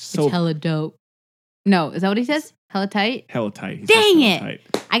moments. So it's hella dope. No, is that what he says? Hella tight? Hella tight. Dang it. Tight.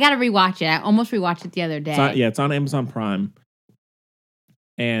 I got to rewatch it. I almost rewatched it the other day. It's on Amazon Prime.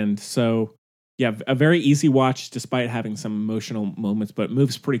 And so, yeah, a very easy watch despite having some emotional moments, but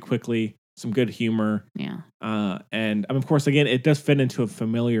moves pretty quickly. Some good humor. Yeah. And of course, again, it does fit into a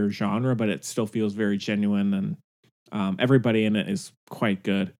familiar genre, but it still feels very genuine. And everybody in it is quite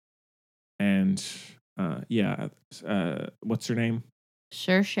good. And what's her name?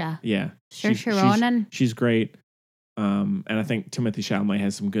 Saoirse. Yeah. Saoirse Ronan. She's great. And I think Timothée Chalamet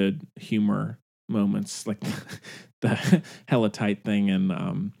has some good humor moments, like the hella tight thing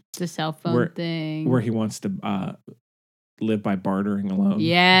and the cell phone thing where he wants to live by bartering alone.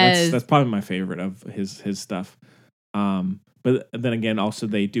 Yes. That's probably my favorite of his stuff. But then again, also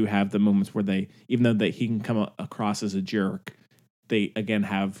they do have the moments where they, even though he can come across as a jerk, they again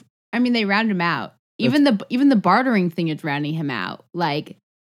have. I mean, they round him out. Even the bartering thing is rounding him out. Like,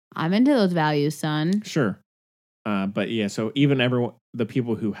 I'm into those values, son. Sure. But yeah, so even the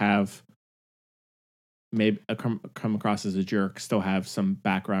people who have maybe come across as a jerk still have some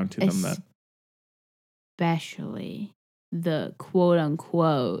background to them. Especially the quote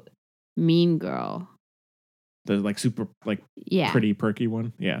unquote mean girl. The like super like pretty perky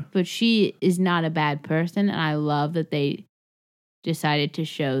one. Yeah. But she is not a bad person. And I love that they decided to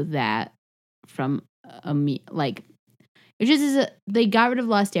show that from like, it just is they got rid of a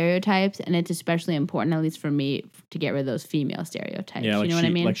lot of stereotypes, and it's especially important, at least for me, to get rid of those female stereotypes. Yeah, like you know what I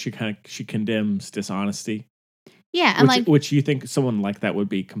mean? Like she condemns dishonesty. Yeah, and which you think someone like that would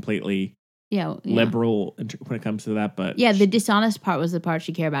be completely liberal when it comes to that, but the dishonest part was the part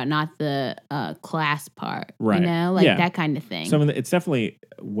she cared about, not the class part. Right? You know, like that kind of thing. So it's definitely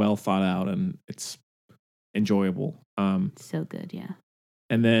well thought out and it's enjoyable. So good, yeah.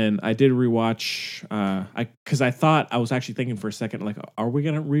 And then I did rewatch, because I thought, I was actually thinking for a second, like, are we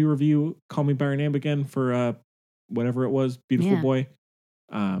going to re-review Call Me By Your Name again for whatever it was, Beautiful Boy?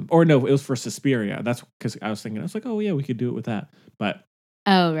 Or no, it was for Suspiria. That's because I was thinking, I was like, oh yeah, we could do it with that. But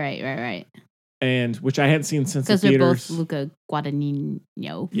right. And which I hadn't seen since the theaters. theaters. Because they're both Luca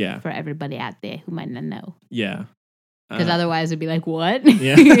Guadagnino. Yeah. For everybody out there who might not know. Yeah. Because otherwise it'd be like, what?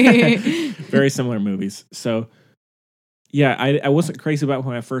 Yeah. Very similar movies. So. Yeah, I wasn't crazy about it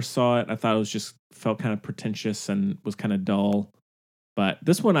when I first saw it. I thought it was just felt kind of pretentious and was kind of dull. But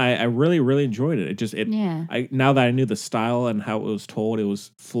this one, I really, really enjoyed it. Now that I knew the style and how it was told, it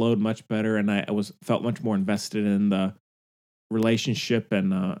was flowed much better, and I felt much more invested in the relationship.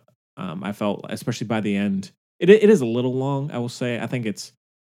 And I felt, especially by the end, it is a little long. I will say, I think it's.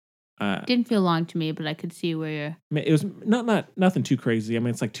 Didn't feel long to me, but I could see where you're. It was nothing too crazy. I mean,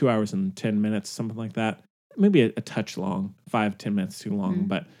 it's like 2 hours and 10 minutes, something like that. Maybe a touch long, 5-10 minutes too long,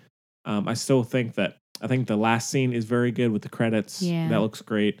 but I still think that the last scene is very good with the credits. Yeah. That looks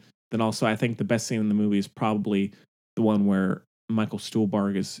great. Then also, I think the best scene in the movie is probably the one where Michael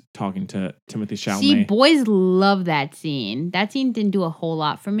Stuhlbarg is talking to Timothée Chalamet. See, boys love that scene. That scene didn't do a whole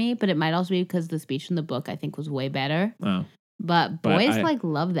lot for me, but it might also be because the speech in the book I think was way better. Oh. But boys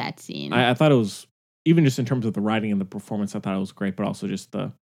love that scene. I thought it was, even just in terms of the writing and the performance, I thought it was great, but also just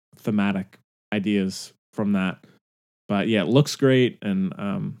the thematic ideas from that. But yeah, it looks great, and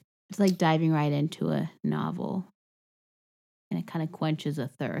it's like diving right into a novel, and it kind of quenches a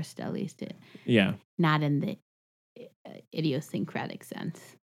thirst, at least not in the idiosyncratic sense,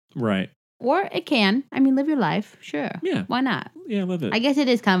 right? Or it can. I mean, live your life, sure. Yeah, why not? Yeah, live it. I guess it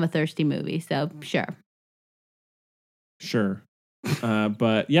is kind of a thirsty movie, so sure.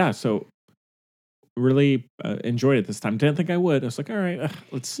 But yeah, so really enjoyed it this time. Didn't think I would. I was like, all right,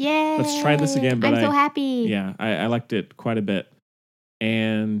 let's try this again. But I'm so happy. Yeah, I liked it quite a bit,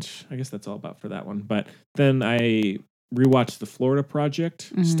 and I guess that's all about for that one. But then I rewatched The Florida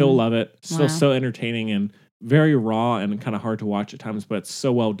Project. Mm-hmm. Still love it. Still so entertaining and very raw and kind of hard to watch at times, but it's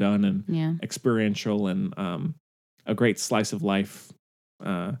so well done and experiential and a great slice of life.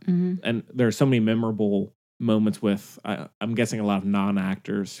 And there are so many memorable moments with I'm guessing a lot of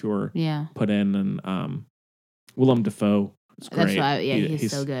non-actors who are put in, and Willem Dafoe is great. That's why,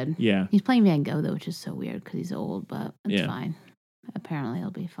 he's so good. Yeah, he's playing Van Gogh though, which is so weird because he's old, but it's fine. Apparently, he'll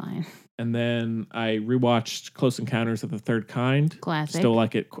be fine. And then I rewatched Close Encounters of the Third Kind. Classic. Still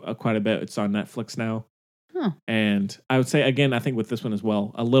like it quite a bit. It's on Netflix now. Huh. And I would say, again, I think with this one as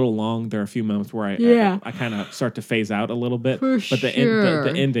well, a little long. There are a few moments where I kind of start to phase out a little bit. But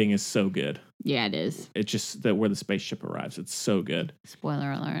the ending is so good. Yeah, it is. It's just that where the spaceship arrives, it's so good.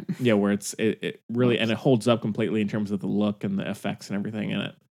 Spoiler alert. Yeah, where it really, and it holds up completely in terms of the look and the effects and everything in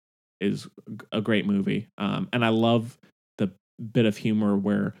it. Is a great movie. And I love the bit of humor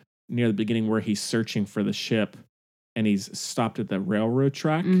where near the beginning where he's searching for the ship and he's stopped at the railroad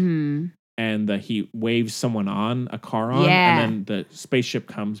track. Mm-hmm. And he waves someone on, a car on, and then the spaceship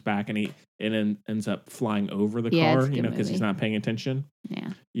comes back and ends up flying over the car, because he's not paying attention.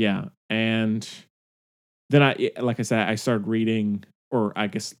 Yeah. And then like I said, I started reading, or I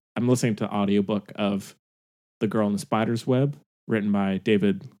guess I'm listening to the audiobook of The Girl in the Spider's Web, written by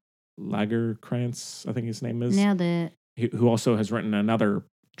David Lagerkrantz, I think his name is. Nailed it. Who also has written another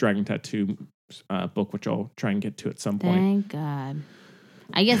Dragon Tattoo book, which I'll try and get to at some point. Thank God.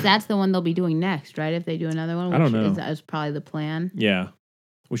 I guess that's the one they'll be doing next, right? If they do another one, which I don't know. Is probably the plan. Yeah,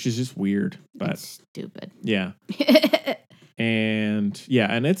 which is just weird, but it's stupid. Yeah, and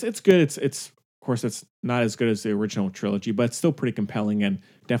it's good. It's course, it's not as good as the original trilogy, but it's still pretty compelling and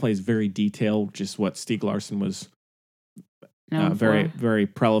definitely is very detailed. Just what Stieg Larsson was very, very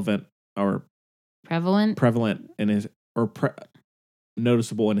prevalent in his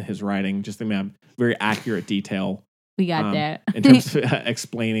noticeable in his writing. Just very accurate detail. We got that in terms of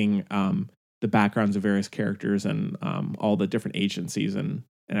explaining the backgrounds of various characters and all the different agencies and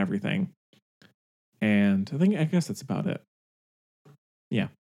everything. And I guess that's about it. Yeah.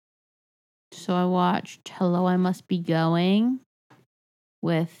 So I watched Hello, I Must Be Going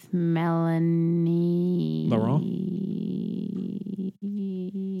with Melanie Laurent?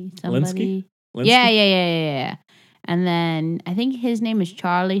 somebody. Linsky? Yeah. And then I think his name is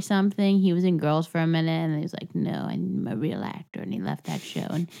Charlie something. He was in Girls for a minute, and he was like, "No, I'm a real actor," and he left that show.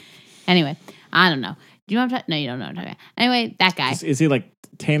 And anyway, I don't know. Do you know what I'm talking? No, you don't know what I'm talking about. Anyway, that guy. Is he like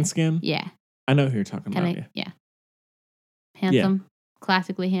tan skin? Yeah. I know who you're talking about. Yeah. Handsome,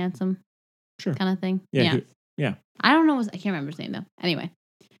 classically handsome, sure, kind of thing. Yeah. I don't know. I can't remember his name though. Anyway,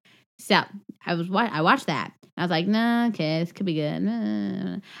 so I watched that. I was like, nah, okay, this could be good.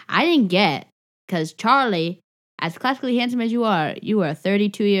 Nah. I didn't get because Charlie, as classically handsome as you are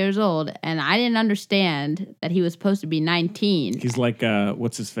 32 years old, and I didn't understand that he was supposed to be 19. He's like,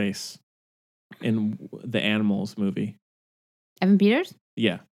 what's his face in the Animals movie? Evan Peters?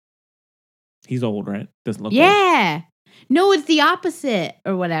 Yeah. He's old, right? Doesn't look old. Yeah. No, it's the opposite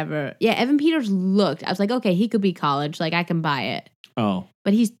or whatever. Yeah, Evan Peters looked. I was like, okay, he could be college. Like, I can buy it. Oh.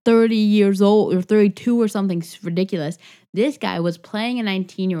 But he's 30 years old or 32 or something ridiculous. This guy was playing a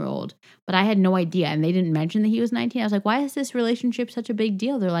 19-year-old, but I had no idea. And they didn't mention that he was 19. I was like, why is this relationship such a big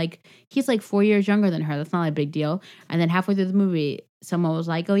deal? They're like, he's like 4 years younger than her. That's not a big deal. And then halfway through the movie, someone was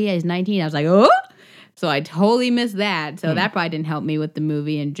like, oh, yeah, he's 19. I was like, oh? So I totally missed that. So that probably didn't help me with the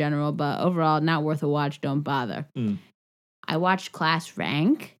movie in general. But overall, not worth a watch. Don't bother. I watched Class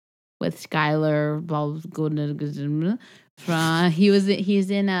Rank with Skylar. He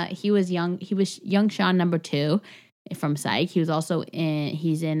was young Sean number 2 from Psych. He was also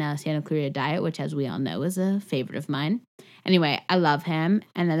he's in Santa Clarita Diet, which, as we all know, is a favorite of mine. Anyway, I love him.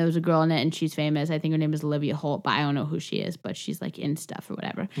 And then there was a girl in it, and she's famous. I think her name is Olivia Holt, but I don't know who she is, but she's like in stuff or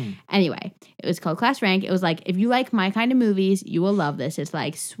whatever. Anyway, it was called Class Rank. It was like, if you like my kind of movies, you will love this. It's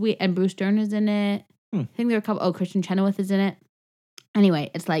like sweet, and Bruce Dern is in it. I think there are a couple. Oh, Kristen Chenoweth is in it. Anyway,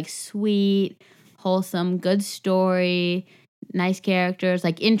 it's like sweet, wholesome, good story, nice characters,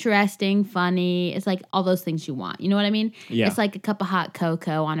 like interesting, funny. It's like all those things you want. You know what I mean? Yeah. It's like a cup of hot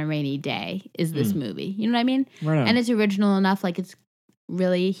cocoa on a rainy day is this movie. You know what I mean? Right on. And it's original enough. Like, it's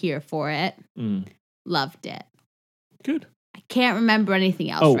really here for it. Loved it. Good. I can't remember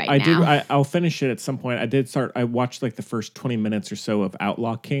anything else now. I'll finish it at some point. I watched like the first 20 minutes or so of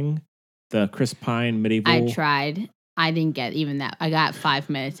Outlaw King, the Chris Pine medieval. I tried. I didn't get even that. I got 5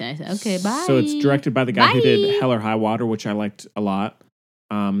 minutes and I said, okay, bye. So it's directed by the guy who did Hell or High Water, which I liked a lot.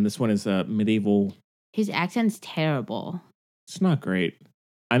 This one is a medieval. His accent's terrible. It's not great.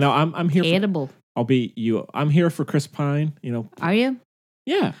 I know. I'm here. Terrible. I'm here for Chris Pine. You know. Are you?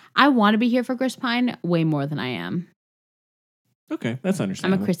 Yeah. I want to be here for Chris Pine way more than I am. Okay, that's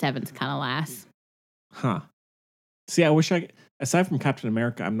understandable. I'm a Chris Evans kind of lass. Huh. See, I wish aside from Captain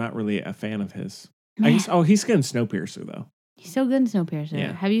America, I'm not really a fan of his. He's good in Snowpiercer, though. He's so good in Snowpiercer.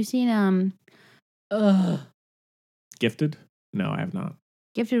 Yeah. Have you seen Gifted? No, I have not.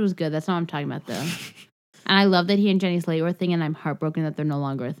 Gifted was good. That's not what I'm talking about, though. And I love that he and Jenny Slate were a thing, and I'm heartbroken that they're no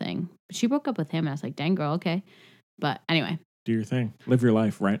longer a thing. But she broke up with him, and I was like, dang, girl, okay. But anyway. Do your thing. Live your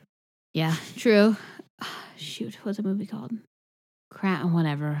life, right? Yeah, true. Shoot, what's the movie called?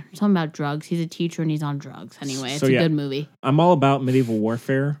 Whatever. Something about drugs. He's a teacher, and he's on drugs. Anyway, it's a good movie. I'm all about medieval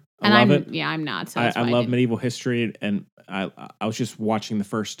warfare. I love it. Yeah, I'm not. So I love medieval history, and I was just watching the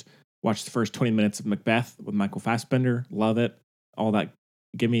first 20 minutes of Macbeth with Michael Fassbender. Love it. All that.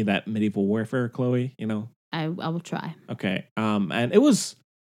 Give me that medieval warfare, Chloe. You know. I will try. Okay. And it's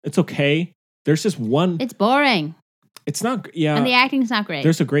okay. There's just one. It's boring. It's not. Yeah. And the acting's not great.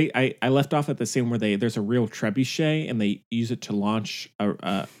 There's a great. I left off at the scene where there's a real trebuchet and they use it to launch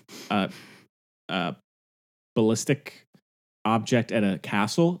a ballistic object at a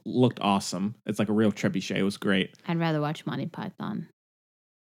castle. Looked awesome. It's like a real trebuchet. It was great. I'd rather watch Monty Python.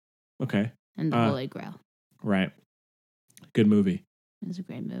 Okay. And The Holy Grail. Right. Good movie. It's a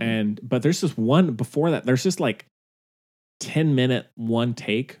great movie. But there's this one before that. There's just like 10-minute one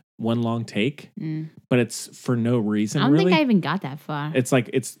long take, but it's for no reason. I don't really. think I even got that far. It's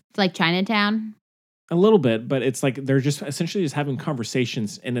like Chinatown. A little bit, but it's like they're just essentially just having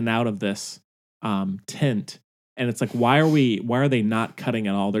conversations in and out of this tent. And it's like, why are they not cutting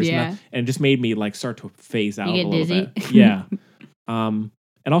at all? And it just made me like start to phase out a little bit. Yeah.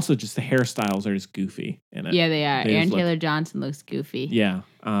 And also just the hairstyles are just goofy in it. Yeah, they are. They Aaron just look- Taylor Johnson looks goofy. Yeah.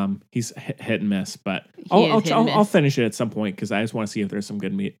 He's hit and miss, but He is I'll hit and I'll miss. finish it at some point because I just want to see if there's some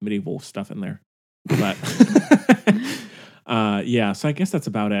good medieval stuff in there. But yeah, so I guess that's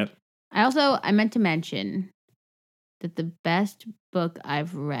about it. I meant to mention that the best book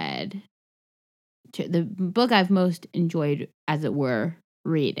I've read, the book I've most enjoyed, as it were,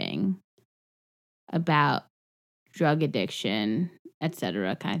 reading about drug addiction,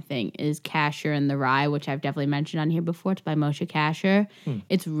 etc. kind of thing, is Casher and the Rye, which I've definitely mentioned on here before. It's by Moshe Kasher.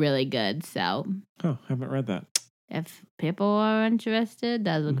 It's really good. So Oh, haven't read that. if people are interested,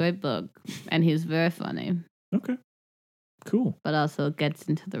 that's a great book. And he's very funny, Okay. Cool. but also gets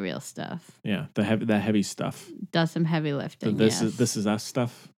into the real stuff. Yeah, that heavy stuff. Does some heavy lifting. This yes. is us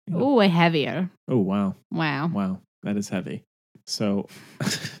stuff. you know? Oh, way heavier. Oh wow. Wow. Wow, that is heavy. So,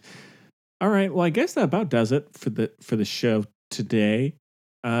 all right. Well, I guess that about does it for the show today.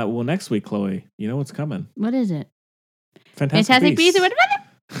 Well, next week, Chloe, you know what's coming? What is it? Fantastic Beasts.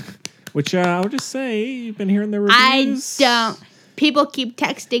 Beasts. Which I'll just say, you've been hearing the I reviews. don't. People keep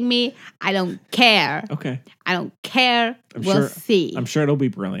texting me. I don't care. Okay, I don't care. I'm We'll sure- see. I'm sure it'll be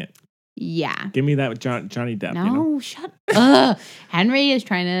brilliant. Yeah. Give me that with Johnny Depp. No, You know? shut up. Henry is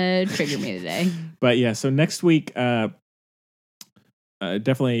trying to trigger me today. But yeah, so next week,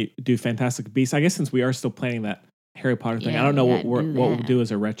 definitely do Fantastic Beasts. I guess since we are still planning that Harry Potter thing, Yeah, I don't know we what gotta do we'll that. do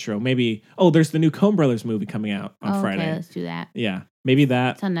as a retro. Maybe there's the new Coen Brothers movie coming out on Friday. Okay, let's do that. Yeah, maybe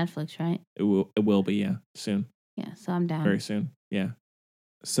that It's on Netflix, right? it will be soon, Yeah, so I'm down. very soon. Yeah.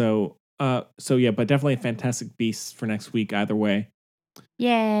 So yeah, but definitely Fantastic Beasts for next week either way.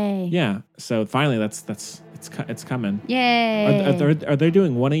 Yay. Yeah. So finally, it's coming. Yay. Are they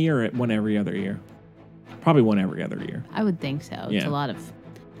doing one a year or one every other year? Probably one every other year. I would think so. It's Yeah. a lot of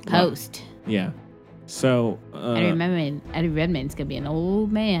post. Yeah. So Eddie Redmayne's going to be an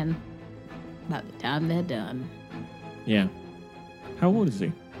old man by the time they're done. yeah. How old is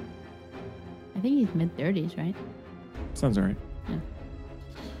he? I think he's mid-30s, right? Sounds all right. Yeah.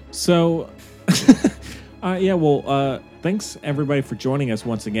 So, yeah, well, thanks everybody for joining us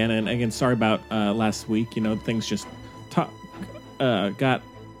once again. And again, sorry about last week. You know, things just got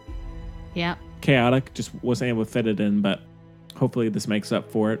Yeah. chaotic. Just wasn't able to fit it in, but hopefully this makes up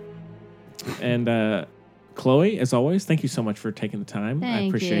for it. And Chloe, as always, thank you so much for taking the time. I Thank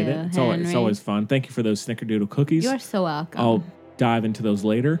appreciate you, it. It's Henry. always fun. Thank you for those Snickerdoodle cookies. You're so welcome. I'll dive into those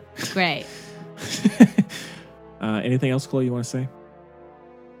later. Great. Anything else, Chloe, you want to say?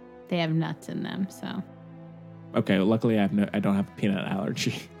 They have nuts in them, so Okay, well, luckily I don't have a peanut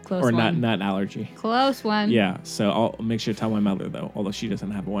allergy. close or one. nut allergy. Close one. Yeah, so I'll make sure to tell my mother though, although she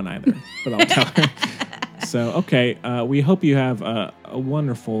doesn't have one either. But I'll tell her. So okay, we hope you have a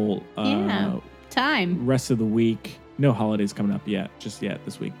wonderful Time. rest of the week. No holidays coming up just yet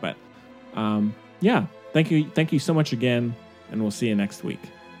this week, but yeah, thank you so much again, and we'll see you next week.